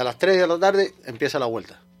 Y a las 3 de la tarde empieza la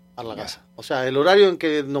vuelta a la casa. O sea, el horario en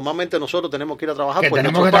que normalmente nosotros tenemos que ir a trabajar. Pues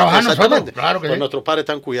tenemos que trabajar nosotros, claro que pues nuestros padres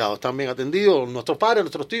están cuidados, están bien atendidos, nuestros padres,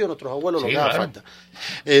 nuestros tíos, nuestros abuelos, lo que haga falta.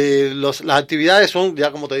 Las actividades son,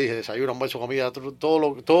 ya como te dije, desayuno, almuerzo, comida,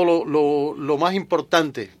 todo lo más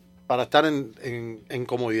importante para estar en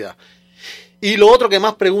comodidad. Y lo otro que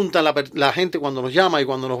más pregunta la gente cuando nos llama y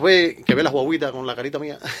cuando nos ve, que ve las guaguitas con la carita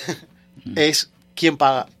mía, es ¿quién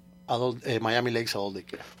paga Miami Lakes Adult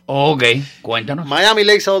Care? Cuéntanos. Miami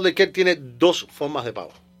Lakes Adult Care tiene 2 formas de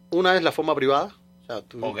pago. Una es la forma privada. O sea,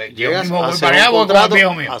 tú llegas,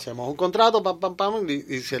 hacemos un contrato,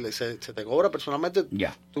 y se te cobra personalmente.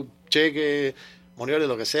 Tu cheque, monedero,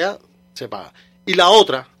 lo que sea, se paga. Y la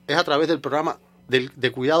otra es a través del programa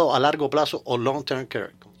de cuidado a largo plazo o long term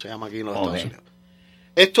care, como se llama aquí en los Estados Unidos.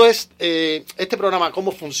 Esto es, este programa,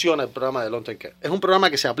 ¿cómo funciona el programa de long term care? Es un programa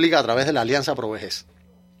que se aplica a través de la Alianza Provejez.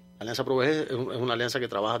 La Alianza Provejez es una alianza que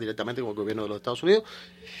trabaja directamente con el gobierno de los Estados Unidos,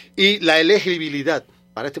 y la elegibilidad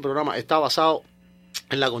para este programa está basado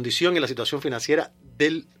en la condición y la situación financiera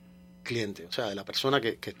del cliente, o sea, de la persona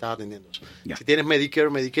que está atendiendo eso. Si tienes Medicare,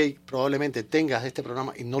 Medicaid, probablemente tengas este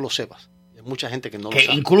programa y no lo sepas. Hay mucha gente que no lo sabe.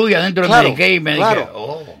 Que incluya dentro de Medicaid y Medicare.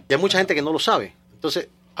 Y hay mucha gente que no lo sabe. Entonces,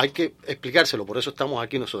 hay que explicárselo, por eso estamos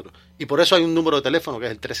aquí nosotros. Y por eso hay un número de teléfono que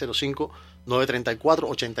es el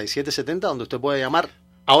 305-934-8770, donde usted puede llamar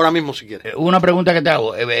ahora mismo si quiere. Una pregunta que te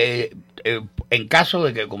hago. En caso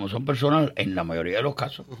de que, como son personas, en la mayoría de los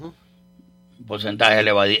casos, porcentaje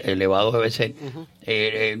elevado debe ser,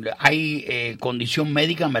 ¿hay condición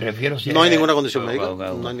médica? Me refiero. No hay ninguna condición médica.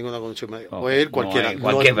 No hay ninguna condición médica. Puede ir cualquiera.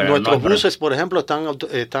 Nuestros buses, por ejemplo,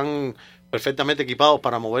 están perfectamente equipados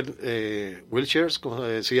para mover wheelchairs, como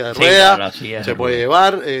silla de ruedas. Se puede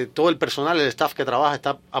llevar. Todo el personal, el staff que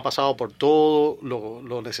trabaja ha pasado por todo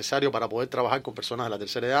lo necesario para poder trabajar con personas de la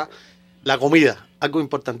tercera edad. La comida, algo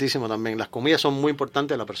importantísimo también. Las comidas son muy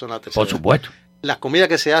importantes en la persona de la tercera edad. Por supuesto. Las comidas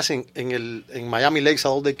que se hacen en Miami Lakes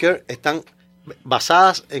Adult Care están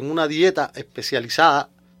basadas en una dieta especializada,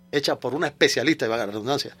 hecha por una especialista, y valga la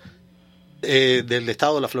redundancia, del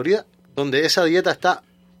estado de la Florida, donde esa dieta está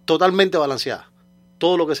totalmente balanceada.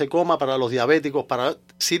 Todo lo que se coma para los diabéticos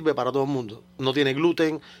sirve para todo el mundo. No tiene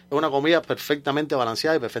gluten, es una comida perfectamente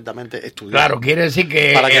balanceada y perfectamente estudiada. Claro, quiere decir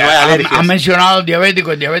que, para que no haya alergias. Ha mencionado el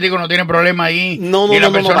diabético no tiene problema ahí. No, y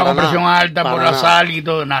la persona con presión alta por la nada. Sal y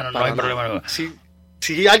todo, no hay problema.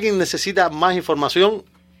 Si alguien necesita más información,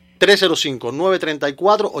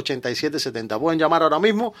 305-934-8770. Pueden llamar ahora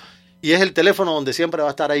mismo. Y es el teléfono donde siempre va a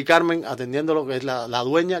estar ahí Carmen atendiendo lo que es la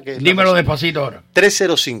dueña. Que es dímelo despacito ahora.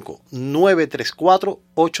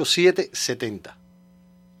 305-934-8770.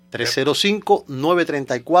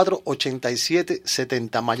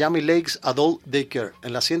 305-934-8770. Miami Lakes Adult Daycare,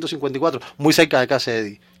 en la 154, muy cerca de casa de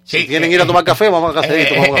Eddy. Si quieren ir a tomar café, vamos a casa de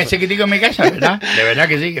Eddy. Es chiquitico en mi casa, ¿verdad? De verdad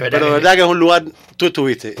que sí. Pero de verdad que es un lugar, tú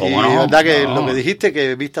estuviste. Y de verdad que lo que dijiste,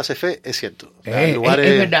 que vista hace fe, es cierto. Es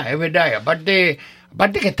verdad. Y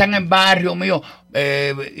aparte que está en el barrio mío,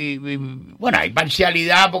 bueno, hay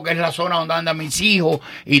parcialidad porque es la zona donde andan mis hijos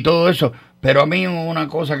y todo eso, pero a mí una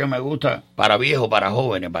cosa que me gusta para viejos, para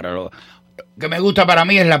jóvenes, que me gusta para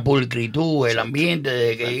mí es la pulcritud, el ambiente.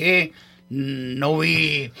 Desde que llegué no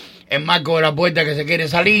vi el marco de la puerta que se quiere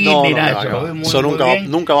salir, ni nada. Eso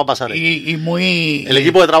nunca va a pasar. Y muy... El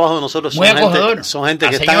equipo de trabajo de nosotros son gente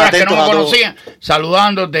que están atentos que no me conocían,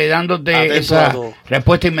 saludándote, dándote esa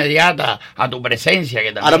respuesta inmediata a tu presencia.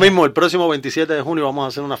 Que también... Ahora mismo, el próximo 27 de junio, vamos a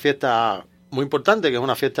hacer una fiesta muy importante, que es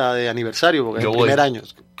una fiesta de aniversario, porque es el primer año.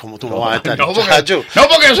 Como tú no vas a estar, muchacho. No,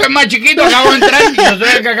 porque yo soy más chiquito, acabo de entrar, yo soy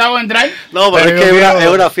el que acabo de entrar. No, pero es que es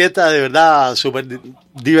una fiesta de verdad súper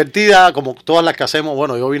divertida, como todas las que hacemos.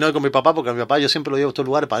 Bueno, yo vine hoy con mi papá, porque a mi papá yo siempre lo llevo a estos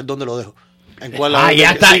lugares para ver dónde lo dejo. ¿En cuál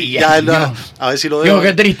ya está. Sí, a ver si lo dejo. Digo,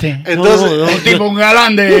 qué triste. Entonces, un tipo, un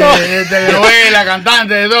galán de novela,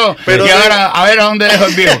 cantante, de todo. Pero y ahora, a ver a dónde dejo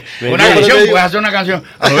el viejo. Una canción, puedes hacer una canción.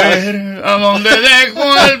 A ver a dónde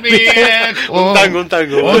dejo el viejo. Un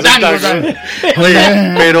tango.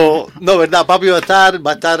 Oye, pero, no, verdad, papi va a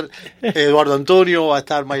estar Eduardo Antonio, va a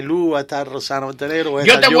estar Maylú, va a estar Rosana Montenegro.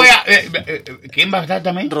 ¿Quién va a estar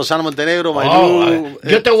también? Rosana Montenegro, Maylú.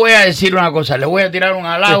 Yo te voy a decir una cosa, le voy a tirar un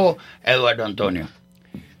halago a Eduardo Antonio,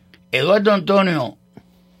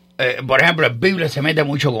 por ejemplo, el Biblia se mete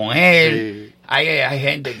mucho con él. Sí. Hay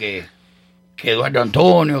gente que Eduardo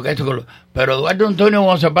Antonio, pero Eduardo Antonio,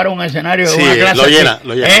 cuando se para un escenario, es una clase.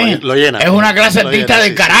 Lo llena. Es una clase artista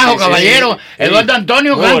del carajo, caballero. Eduardo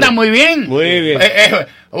Antonio canta muy bien. Muy bien.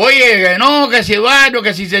 Oye, que si Eduardo,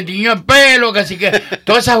 que si se tiñó el pelo, que si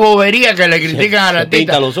todas esas boberías que le critican al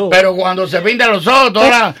artista. Pero cuando se pinta los ojos,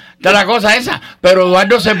 toda la cosa esa. Pero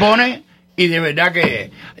Eduardo se pone. Y de verdad que...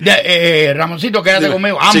 Ramoncito, quédate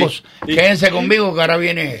conmigo. Ambos, quédense conmigo, que ahora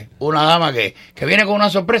viene una dama que viene con una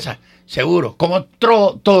sorpresa, seguro. Como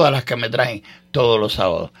todas las que me traen todos los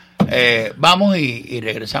sábados. Vamos y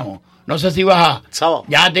regresamos. No sé si vas a... Sábado.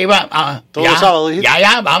 Ya te iba a... Todos los sábados, dijiste.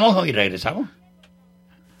 Ya, vamos y regresamos.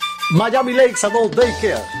 Miami Lakes Adult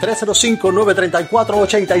Daycare,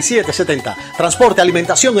 305-934-8770. Transporte,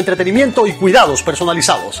 alimentación, entretenimiento y cuidados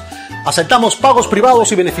personalizados. Aceptamos pagos privados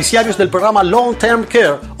y beneficiarios del programa Long Term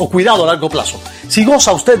Care o cuidado a largo plazo. Si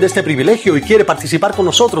goza usted de este privilegio y quiere participar con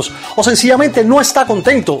nosotros o sencillamente no está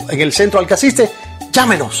contento en el centro al que asiste,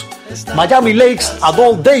 llámenos. Miami Lakes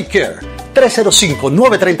Adult Daycare,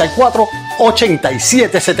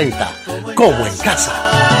 305-934-8770. Como en casa.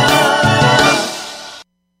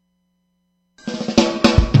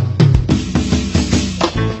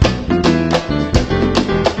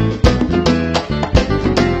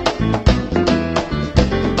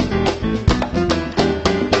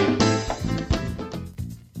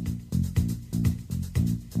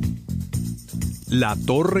 La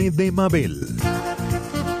Torre de Mabel.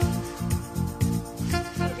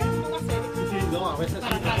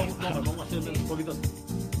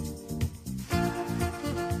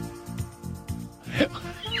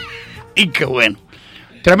 Y qué bueno.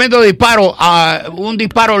 Tremendo disparo, un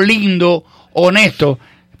disparo lindo, honesto,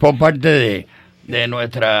 por parte de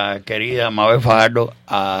nuestra querida Mabel Fajardo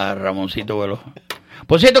a Ramoncito Veloz.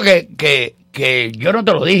 Por cierto que yo no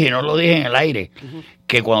te lo dije, no lo dije en el aire,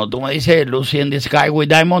 que cuando tú me dices Lucy in the Sky with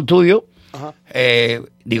Diamond tuyo,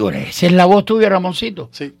 digo, ¿esa es la voz tuya, Ramoncito?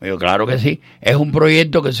 Sí. Digo, claro que sí. Es un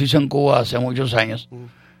proyecto que se hizo en Cuba hace muchos años,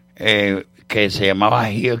 que se llamaba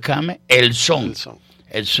Here Come El Son,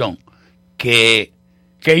 que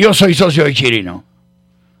yo soy socio de Chirino.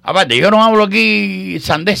 Aparte, yo no hablo aquí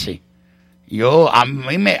sandeces. A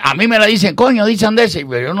mí me la dicen, coño, di sandeces,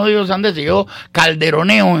 pero yo no digo sandeces, yo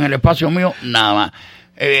calderoneo en el espacio mío, nada más.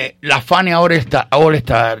 La Fania ahora está,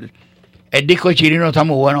 el disco de Chirino está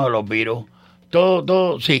muy bueno, de los Virus,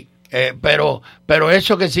 todo, sí. Pero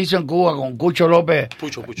eso que se hizo en Cuba con Cucho López,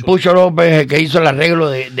 Pucho López, que hizo el arreglo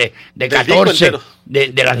de 14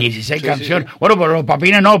 de las 16 canciones. Sí. Bueno, pero los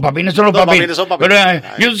papines no, los papines son los papines. Pero,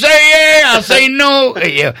 you say yeah, I say no.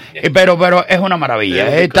 Pero es una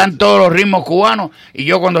maravilla. Están todos los ritmos cubanos. Y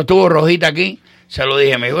yo cuando estuvo Rojita aquí, se lo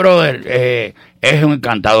dije, mi brother, es un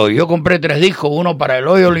encantador. Yo compré 3 discos, uno para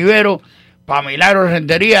Eloy Olivero, para Milagro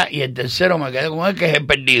Rentería, y el tercero me quedé con él, que es El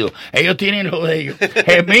Perdido. Ellos tienen lo de ellos.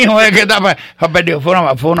 El mío es el que está perdido.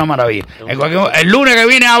 Fue una maravilla. El lunes que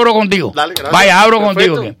viene abro contigo. Dale, vaya, abro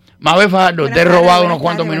contigo. Mabel Fajardo, te he robado unos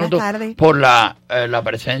cuantos minutos por la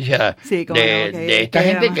presencia de esta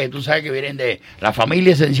gente que tú sabes que vienen de la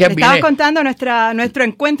familia esencial. Te estaba contando nuestro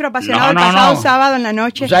encuentro apasionado el pasado sábado en la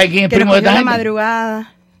noche. ¿Sabes quién es primo de esta gente?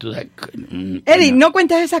 Madrugada. Eddie, no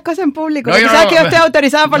cuentes esas cosas en público. Tú sabes que yo estoy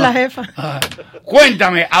autorizada por la jefa.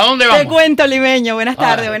 Cuéntame, ¿a dónde vamos? Te cuento, limeño. Buenas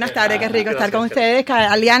tardes. Qué rico estar con ustedes,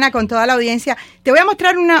 Aliana, con toda la audiencia. Te voy a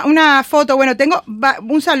mostrar una foto. Bueno, tengo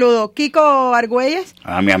un saludo. Kiko Argüelles.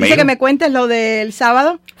 Mi amigo. Dice que me cuentes lo del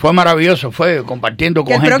sábado. Fue maravilloso, fue compartiendo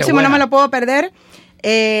con gente el próximo buena. No me lo puedo perder.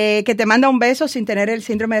 Que te manda un beso sin tener el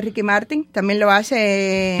síndrome de Ricky Martin. También lo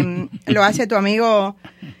hace tu amigo...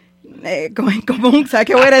 común, ¿sabes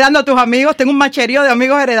que voy heredando a tus amigos? Tengo un macherío de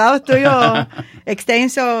amigos heredados tuyos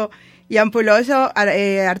extenso y ampuloso,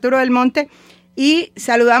 Arturo del Monte. Y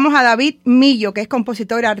saludamos a David Millo, que es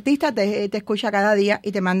compositor y artista, te escucha cada día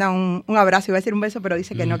y te manda un abrazo. Iba a decir un beso, pero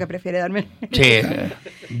dice que no, que prefiere darme. Sí,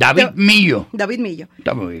 David Millo. David Millo.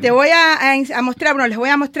 Te voy a mostrar, les voy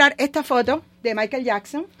a mostrar esta foto de Michael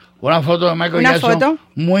Jackson. Una foto de Michael Jackson. Foto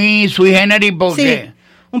muy sui generis porque... Sí.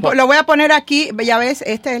 Lo voy a poner aquí, ya ves,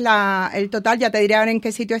 este es el total, ya te diré ahora en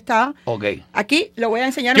qué sitio está. Okay. Aquí lo voy a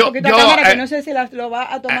enseñar un poquito a cámara, que no sé si lo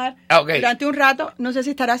va a tomar durante un rato, no sé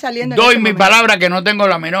si estará saliendo. Doy mi palabra que no tengo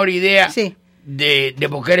la menor idea de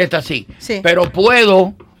por qué él está así, pero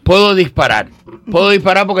puedo disparar,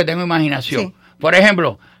 porque tengo imaginación. Sí. Por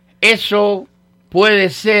ejemplo, eso puede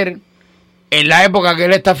ser en la época que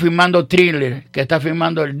él está filmando Thriller, que está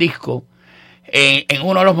filmando el disco, en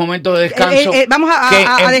uno de los momentos de descanso. Vamos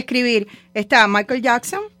a describir. Está Michael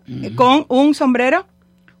Jackson con un sombrero.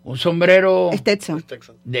 Un sombrero Stetson.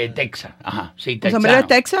 De Texas. Ajá, sí, texano. Un sombrero de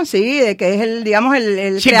Texas, sí, de que es el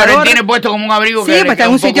sí, creador. Pero él tiene puesto como un abrigo. Sí, pues está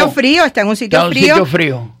en un sitio frío, está en un sitio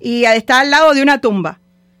frío. Y está al lado de una tumba.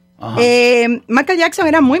 Michael Jackson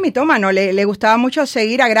era muy mitómano, le gustaba mucho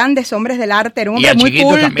seguir a grandes hombres del arte, era un hombre muy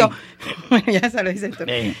culto. Bueno, ya se lo dices tú.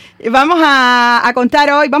 Vamos a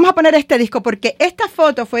contar hoy, vamos a poner este disco porque esta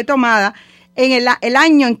foto fue tomada en el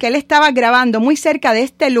año en que él estaba grabando muy cerca de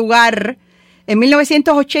este lugar, en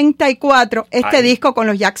 1984, disco con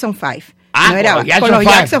los Jackson 5. No era con los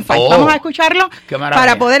Jackson 5. Vamos a escucharlo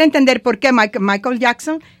para poder entender por qué Michael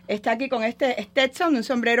Jackson está aquí con este Stetson, un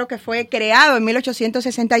sombrero que fue creado en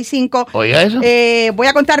 1865. Oiga eso. Voy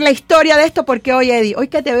a contar la historia de esto porque hoy, Eddie, hoy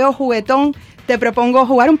que te veo juguetón, te propongo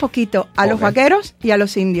jugar un poquito a los vaqueros y a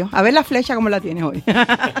los indios. A ver la flecha cómo la tienes hoy.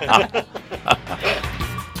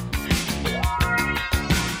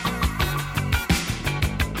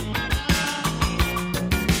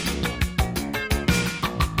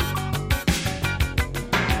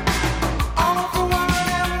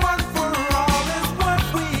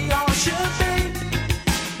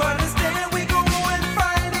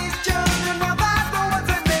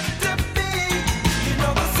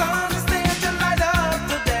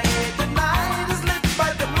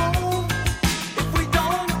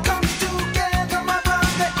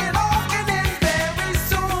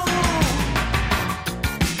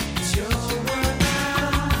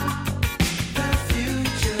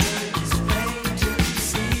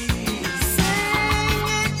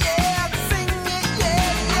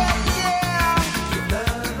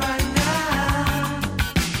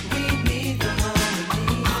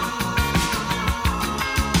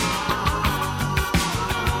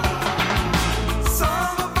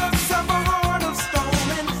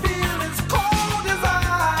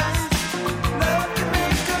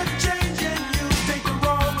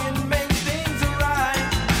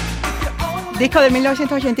 Disco de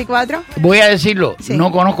 1984. Voy a decirlo,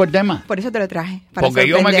 no conozco el tema. Por eso te lo traje. Porque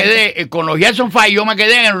yo me quedé, con los Jackson 5, yo me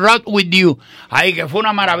quedé en Rock With You. Ahí que fue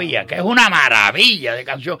una maravilla, que es una maravilla de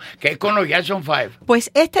canción, que es con los Jackson 5.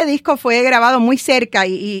 Pues este disco fue grabado muy cerca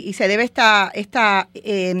y se debe esta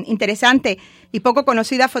interesante y poco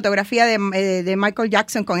conocida fotografía de Michael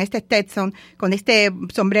Jackson con este Stetson, con este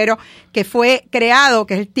sombrero que fue creado,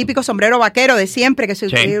 que es el típico sombrero vaquero de siempre,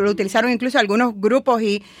 que lo utilizaron incluso algunos grupos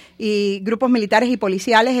y grupos militares y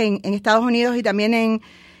policiales en Estados Unidos y también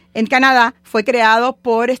en Canadá, fue creado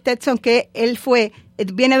por Stetson, que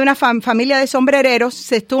viene de una familia de sombrereros,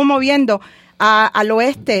 se estuvo moviendo al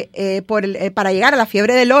oeste para llegar a la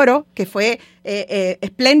fiebre del oro, que fue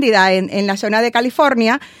espléndida en la zona de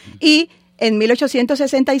California, y en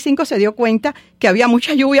 1865 se dio cuenta que había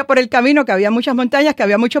mucha lluvia por el camino, que había muchas montañas, que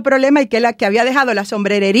había mucho problema y que había dejado la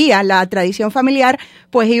sombrerería, la tradición familiar,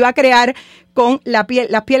 pues iba a crear con las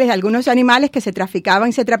pieles de algunos animales que se traficaban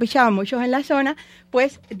y se trapichaban muchos en la zona,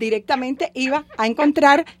 pues directamente iba a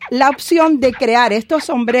encontrar la opción de crear estos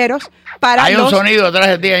sombreros para Hay un sonido atrás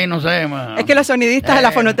de ti ahí, no sé. Es que los sonidistas de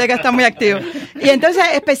la fonoteca están muy activos. Y entonces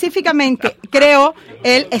específicamente creó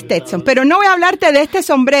el Stetson. Pero no voy a hablarte de este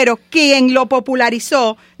sombrero, quien lo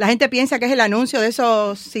popularizó. La gente piensa que es el anuncio de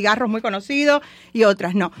esos cigarros muy conocidos y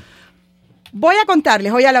otras no. Voy a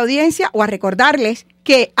contarles hoy a la audiencia o a recordarles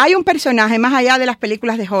que hay un personaje más allá de las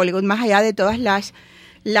películas de Hollywood, más allá de todas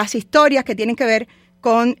las historias que tienen que ver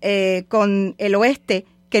con el oeste,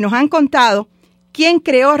 que nos han contado quién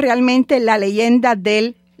creó realmente la leyenda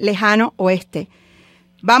del lejano oeste.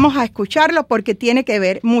 Vamos a escucharlo porque tiene que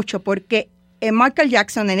ver mucho, porque Michael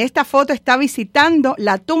Jackson en esta foto está visitando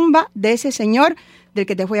la tumba de ese señor del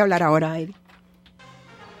que te voy a hablar ahora, Eddy.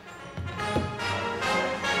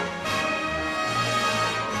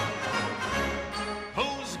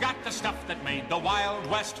 Stuff that made the Wild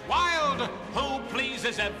West wild. Who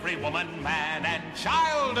pleases every woman, man, and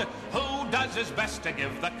child? Who does his best to give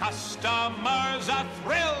the customers a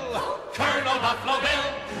thrill? Colonel Buffalo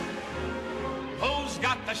Bill. Who's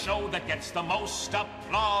got the show that gets the most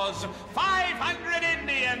applause? 500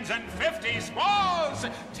 Indians and 50 squaws.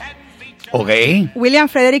 10 feet. Okay. William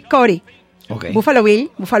Frederick Corey. Okay. Buffalo Bill.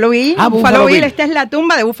 Buffalo Bill. Esta es la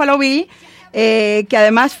tumba de Buffalo Bill, que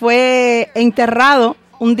además fue enterrado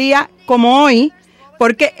un día como hoy,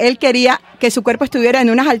 porque él quería que su cuerpo estuviera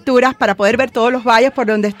en unas alturas para poder ver todos los valles por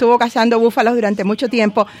donde estuvo cazando búfalos durante mucho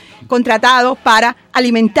tiempo, contratado para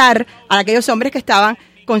alimentar a aquellos hombres que estaban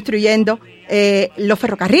construyendo los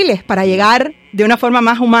ferrocarriles para llegar de una forma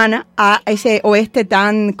más humana a ese oeste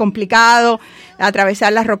tan complicado,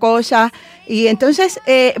 atravesar las rocosas. Y entonces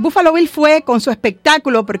Buffalo Bill fue con su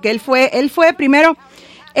espectáculo, porque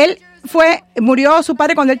murió su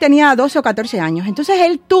padre cuando él tenía 12 o 14 años. Entonces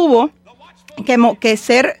él tuvo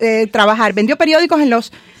que trabajar. Vendió periódicos en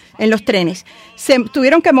los trenes. Se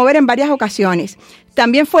tuvieron que mover en varias ocasiones.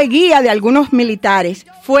 También fue guía de algunos militares.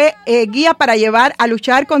 Fue guía para llevar a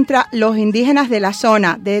luchar contra los indígenas de la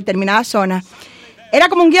zona, de determinada zona. Era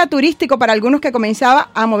como un guía turístico para algunos que comenzaba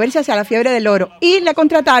a moverse hacia la fiebre del oro. Y le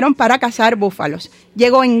contrataron para cazar búfalos.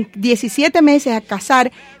 Llegó en 17 meses a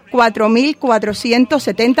cazar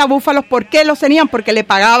 4.470 búfalos. ¿Por qué los tenían? Porque le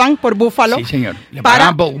pagaban por búfalo. Sí, señor. Le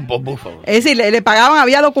pagaban por búfalo. Es decir, le pagaban,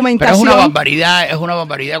 había documentación. Pero es una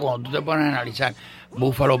barbaridad cuando tú te pones a analizar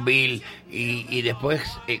Buffalo Bill y después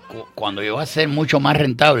cuando llegó a ser mucho más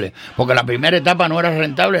rentable, porque la primera etapa no era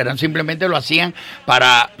rentable, simplemente lo hacían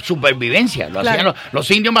para supervivencia. Hacían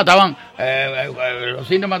los indios mataban,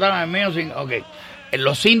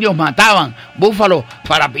 los indios mataban búfalos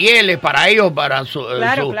para pieles, para ellos, para su...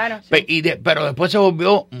 pero después se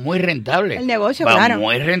volvió muy rentable. El negocio,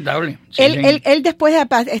 muy rentable. Sí, él después de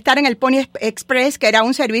estar en el Pony Express, que era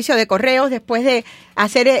un servicio de correos, después de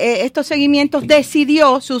hacer estos seguimientos,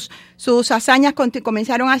 decidió sus hazañas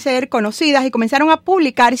comenzaron a ser conocidas y comenzaron a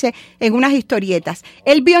publicarse en unas historietas.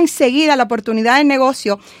 Él vio enseguida la oportunidad de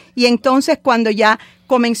negocio y entonces cuando ya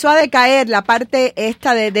comenzó a decaer la parte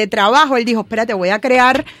esta de trabajo, él dijo, espérate, voy a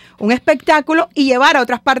crear un espectáculo y llevar a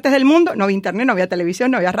otras partes del mundo. No había internet, no había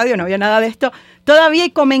televisión, no había radio, no había nada de esto todavía, y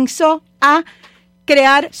comenzó a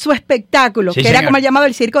crear su espectáculo, que era como el llamado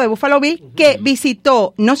el circo de Buffalo Bill, que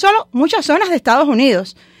visitó no solo muchas zonas de Estados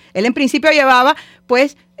Unidos. Él en principio llevaba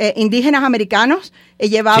pues indígenas americanos,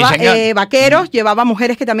 llevaba vaqueros, llevaba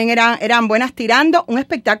mujeres que también eran buenas tirando, un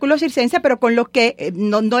espectáculo circense, pero con lo que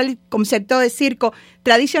no el concepto de circo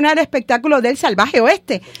tradicional, espectáculo del salvaje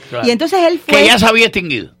oeste. Claro. Y entonces él fue... Que ya se había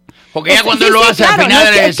extinguido. Porque ya cuando él lo hace al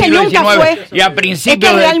final del siglo XIX y al principio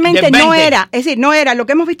es que realmente del 20. no era, es decir, no era lo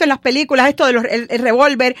que hemos visto en las películas, esto de el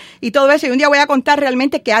revólver y todo eso. Y un día voy a contar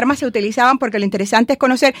realmente qué armas se utilizaban, porque lo interesante es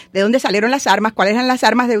conocer de dónde salieron las armas, cuáles eran las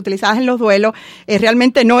armas utilizadas en los duelos.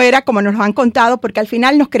 Realmente no era como nos lo han contado, porque al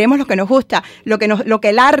final nos creemos lo que nos gusta, lo que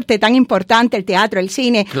el arte tan importante, el teatro, el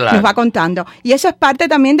cine, nos va contando. Y eso es parte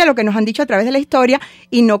también de lo que nos han dicho a través de la historia,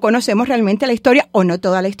 y no conocemos realmente la historia, o no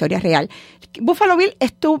toda la historia real. Buffalo Bill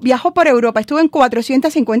viajó por Europa, estuvo en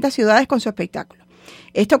 450 ciudades con su espectáculo.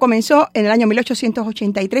 Esto comenzó en el año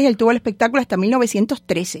 1883 y él tuvo el espectáculo hasta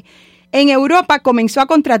 1913. En Europa comenzó a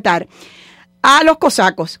contratar a los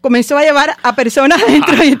cosacos, comenzó a llevar a personas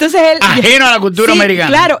dentro y entonces él... Ajeno a la cultura americana.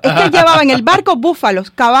 Claro, es que él llevaba en el barco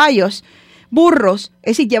búfalos, caballos, burros,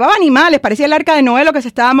 es decir, llevaba animales, parecía el arca de Noé lo que se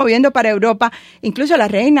estaba moviendo para Europa, incluso la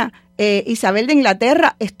reina Isabel de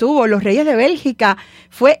Inglaterra estuvo, los reyes de Bélgica,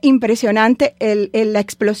 fue impresionante la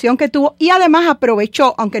explosión que tuvo y además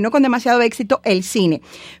aprovechó, aunque no con demasiado éxito, el cine.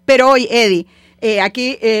 Pero hoy, Eddie,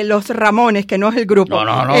 aquí los Ramones, que no es el grupo,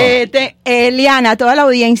 Liana, toda la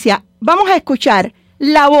audiencia, vamos a escuchar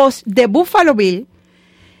la voz de Buffalo Bill,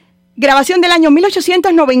 grabación del año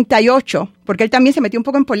 1898, porque él también se metió un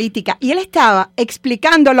poco en política, y él estaba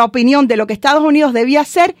explicando la opinión de lo que Estados Unidos debía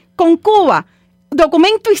hacer con Cuba.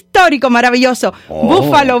 Documento histórico maravilloso.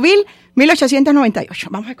 Buffalo Bill, 1898.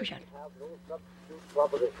 Vamos a escuchar.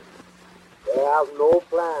 They have no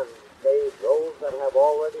plans save those that have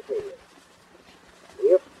already failed.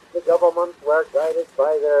 If the government were guided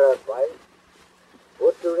by their advice,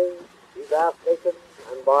 butchery, devastation,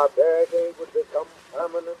 and barbarity would become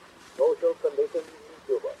permanent social conditions in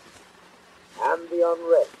Cuba. And the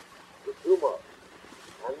unrest, the tumult,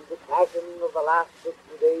 and the passion of the last 60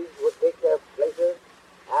 days would take their places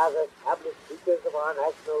as established features of our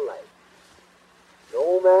national life.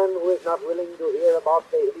 No man who is not willing to hear about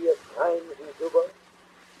the hideous crimes in Cuba,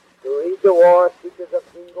 to read the war speeches of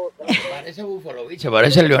Bingo. Parece Buffalo Bill,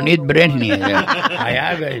 parece Leonid Brezhnev.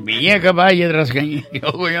 Allá, Villeca, Valle, Trascañí.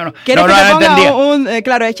 Quiero que te ponga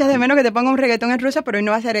claro, echas de menos que te ponga un reggaetón en ruso, pero hoy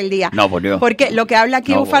no va a ser el día. No, por Dios. Porque lo que habla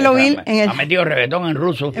aquí Buffalo Bill... Ha metido reggaetón en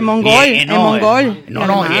ruso. En mongol, en mongol.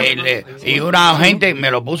 Y una gente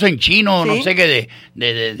me lo puso en chino, no sé qué,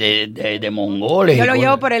 de mongoles. Yo lo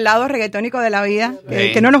llevo por el lado reggaetónico de la vida,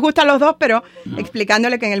 que no nos gustan los dos, pero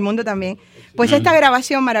explicándole que en el mundo también. Pues esta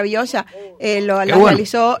grabación maravillosa la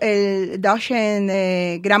realizó el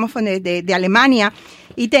Deutsche Grammophon de Alemania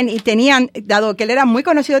y tenían, dado que él era muy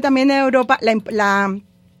conocido también en Europa, la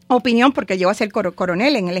opinión, porque llegó a ser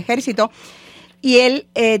coronel en el ejército, y él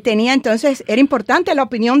tenía entonces, era importante la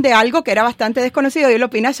opinión de algo que era bastante desconocido, y él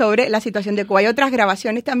opina sobre la situación de Cuba. Hay otras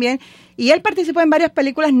grabaciones también, y él participó en varias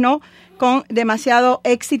películas, no con demasiado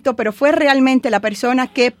éxito, pero fue realmente la persona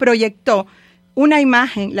que proyectó una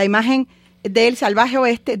imagen, la imagen del salvaje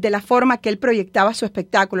oeste, de la forma que él proyectaba su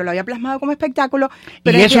espectáculo. Lo había plasmado como espectáculo,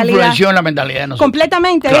 pero y eso influenció en la mentalidad de nosotros.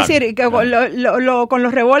 Completamente, claro, es decir, que con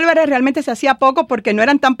los revólveres realmente se hacía poco porque no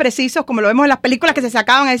eran tan precisos como lo vemos en las películas que se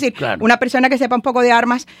sacaban, es decir, una persona que sepa un poco de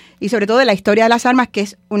armas y sobre todo de la historia de las armas, que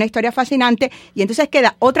es una historia fascinante, y entonces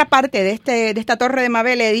queda otra parte de esta torre de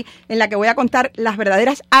Mabel, Eddy, en la que voy a contar las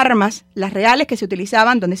verdaderas armas, las reales que se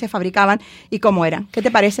utilizaban, dónde se fabricaban y cómo eran. ¿Qué te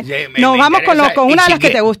parece? Sí, nos vamos con una de las que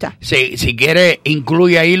te gusta. Sí, si quiere,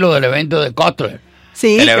 incluye ahí lo del evento de Cutler.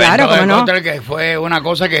 Sí, el claro, cómo no. Cutler, que fue una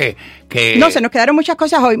cosa que... No, se nos quedaron muchas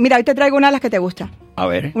cosas hoy. Mira, hoy te traigo una de las que te gusta. A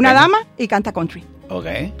ver. Una dama y canta country. Ok.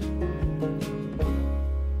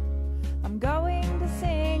 I'm going to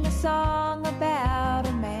sing a song about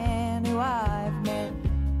a man who I've met.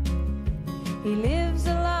 He lives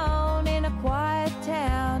alone in a quiet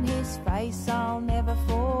town. His face I'll never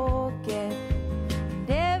forget. And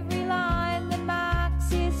every line that marks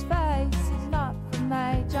his face is not from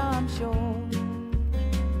age, I'm sure.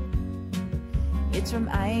 It's from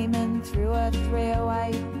aiming through a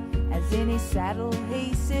 308. As in his saddle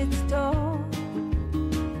he sits tall.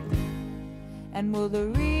 And will the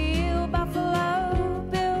real Buffalo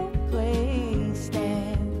Bill please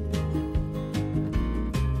stand?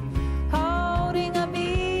 Holding a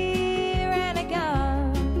beer and a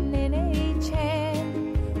gun in each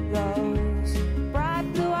hand. Those bright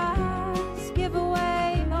blue eyes give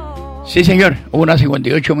away more. Sí, señor.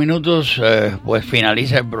 1:58 minutos, pues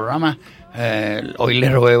finaliza el programa. Hoy le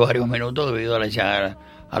robé varios minutos debido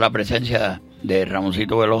a la presencia de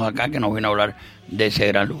Ramoncito Veloz acá, que nos vino a hablar de ese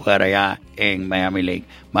gran lugar allá en Miami Lake.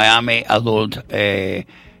 Miami Adult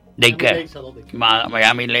Daycare.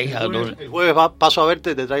 Miami Lake Adult. El jueves paso a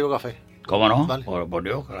verte y te traigo café. ¿Cómo no? Vale. Por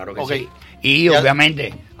Dios, claro que sí. Y ya,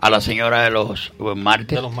 obviamente a la señora de los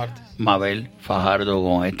martes, Mabel Fajardo,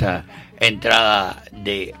 con esta entrada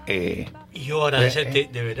de... Y yo agradecerte,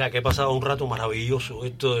 de verdad, que he pasado un rato maravilloso.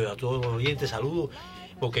 Esto a todos los oyentes, saludos,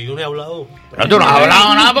 porque yo no he hablado. Pero tú no has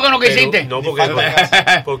hablado nada porque no quisiste. No,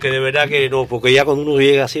 porque de verdad que no, porque ya cuando uno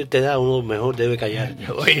llega a cierta edad, uno mejor debe callar.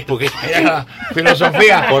 Oye, porque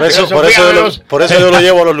filosofía. Por eso yo lo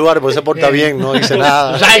llevo a los lugares, porque se porta bien, no dice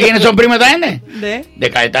nada. ¿Sabes quiénes son primos de De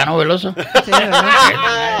Caetano Veloso. Sí,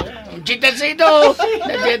 un chistecito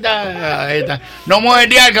de fiesta. No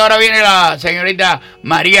mueve que ahora viene la señorita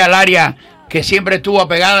María Laria, que siempre estuvo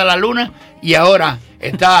apegada a la luna y ahora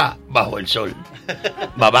está bajo el sol.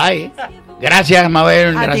 Bye bye. Gracias,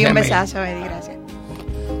 Mabel. A gracias, ti un besazo, Eddie. Gracias.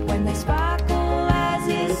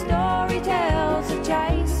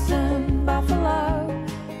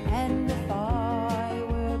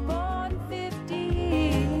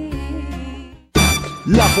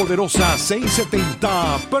 La poderosa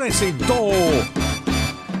 670 presentó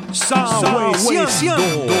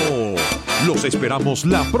Sawesiando. Los esperamos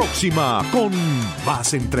la próxima con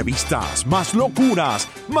más entrevistas, más locuras,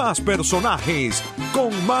 más personajes, con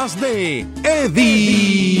más de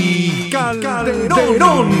Eddy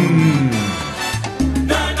Calderón.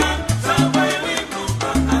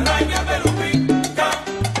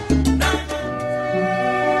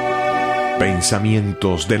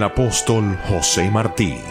 Pensamientos del apóstol José Martí.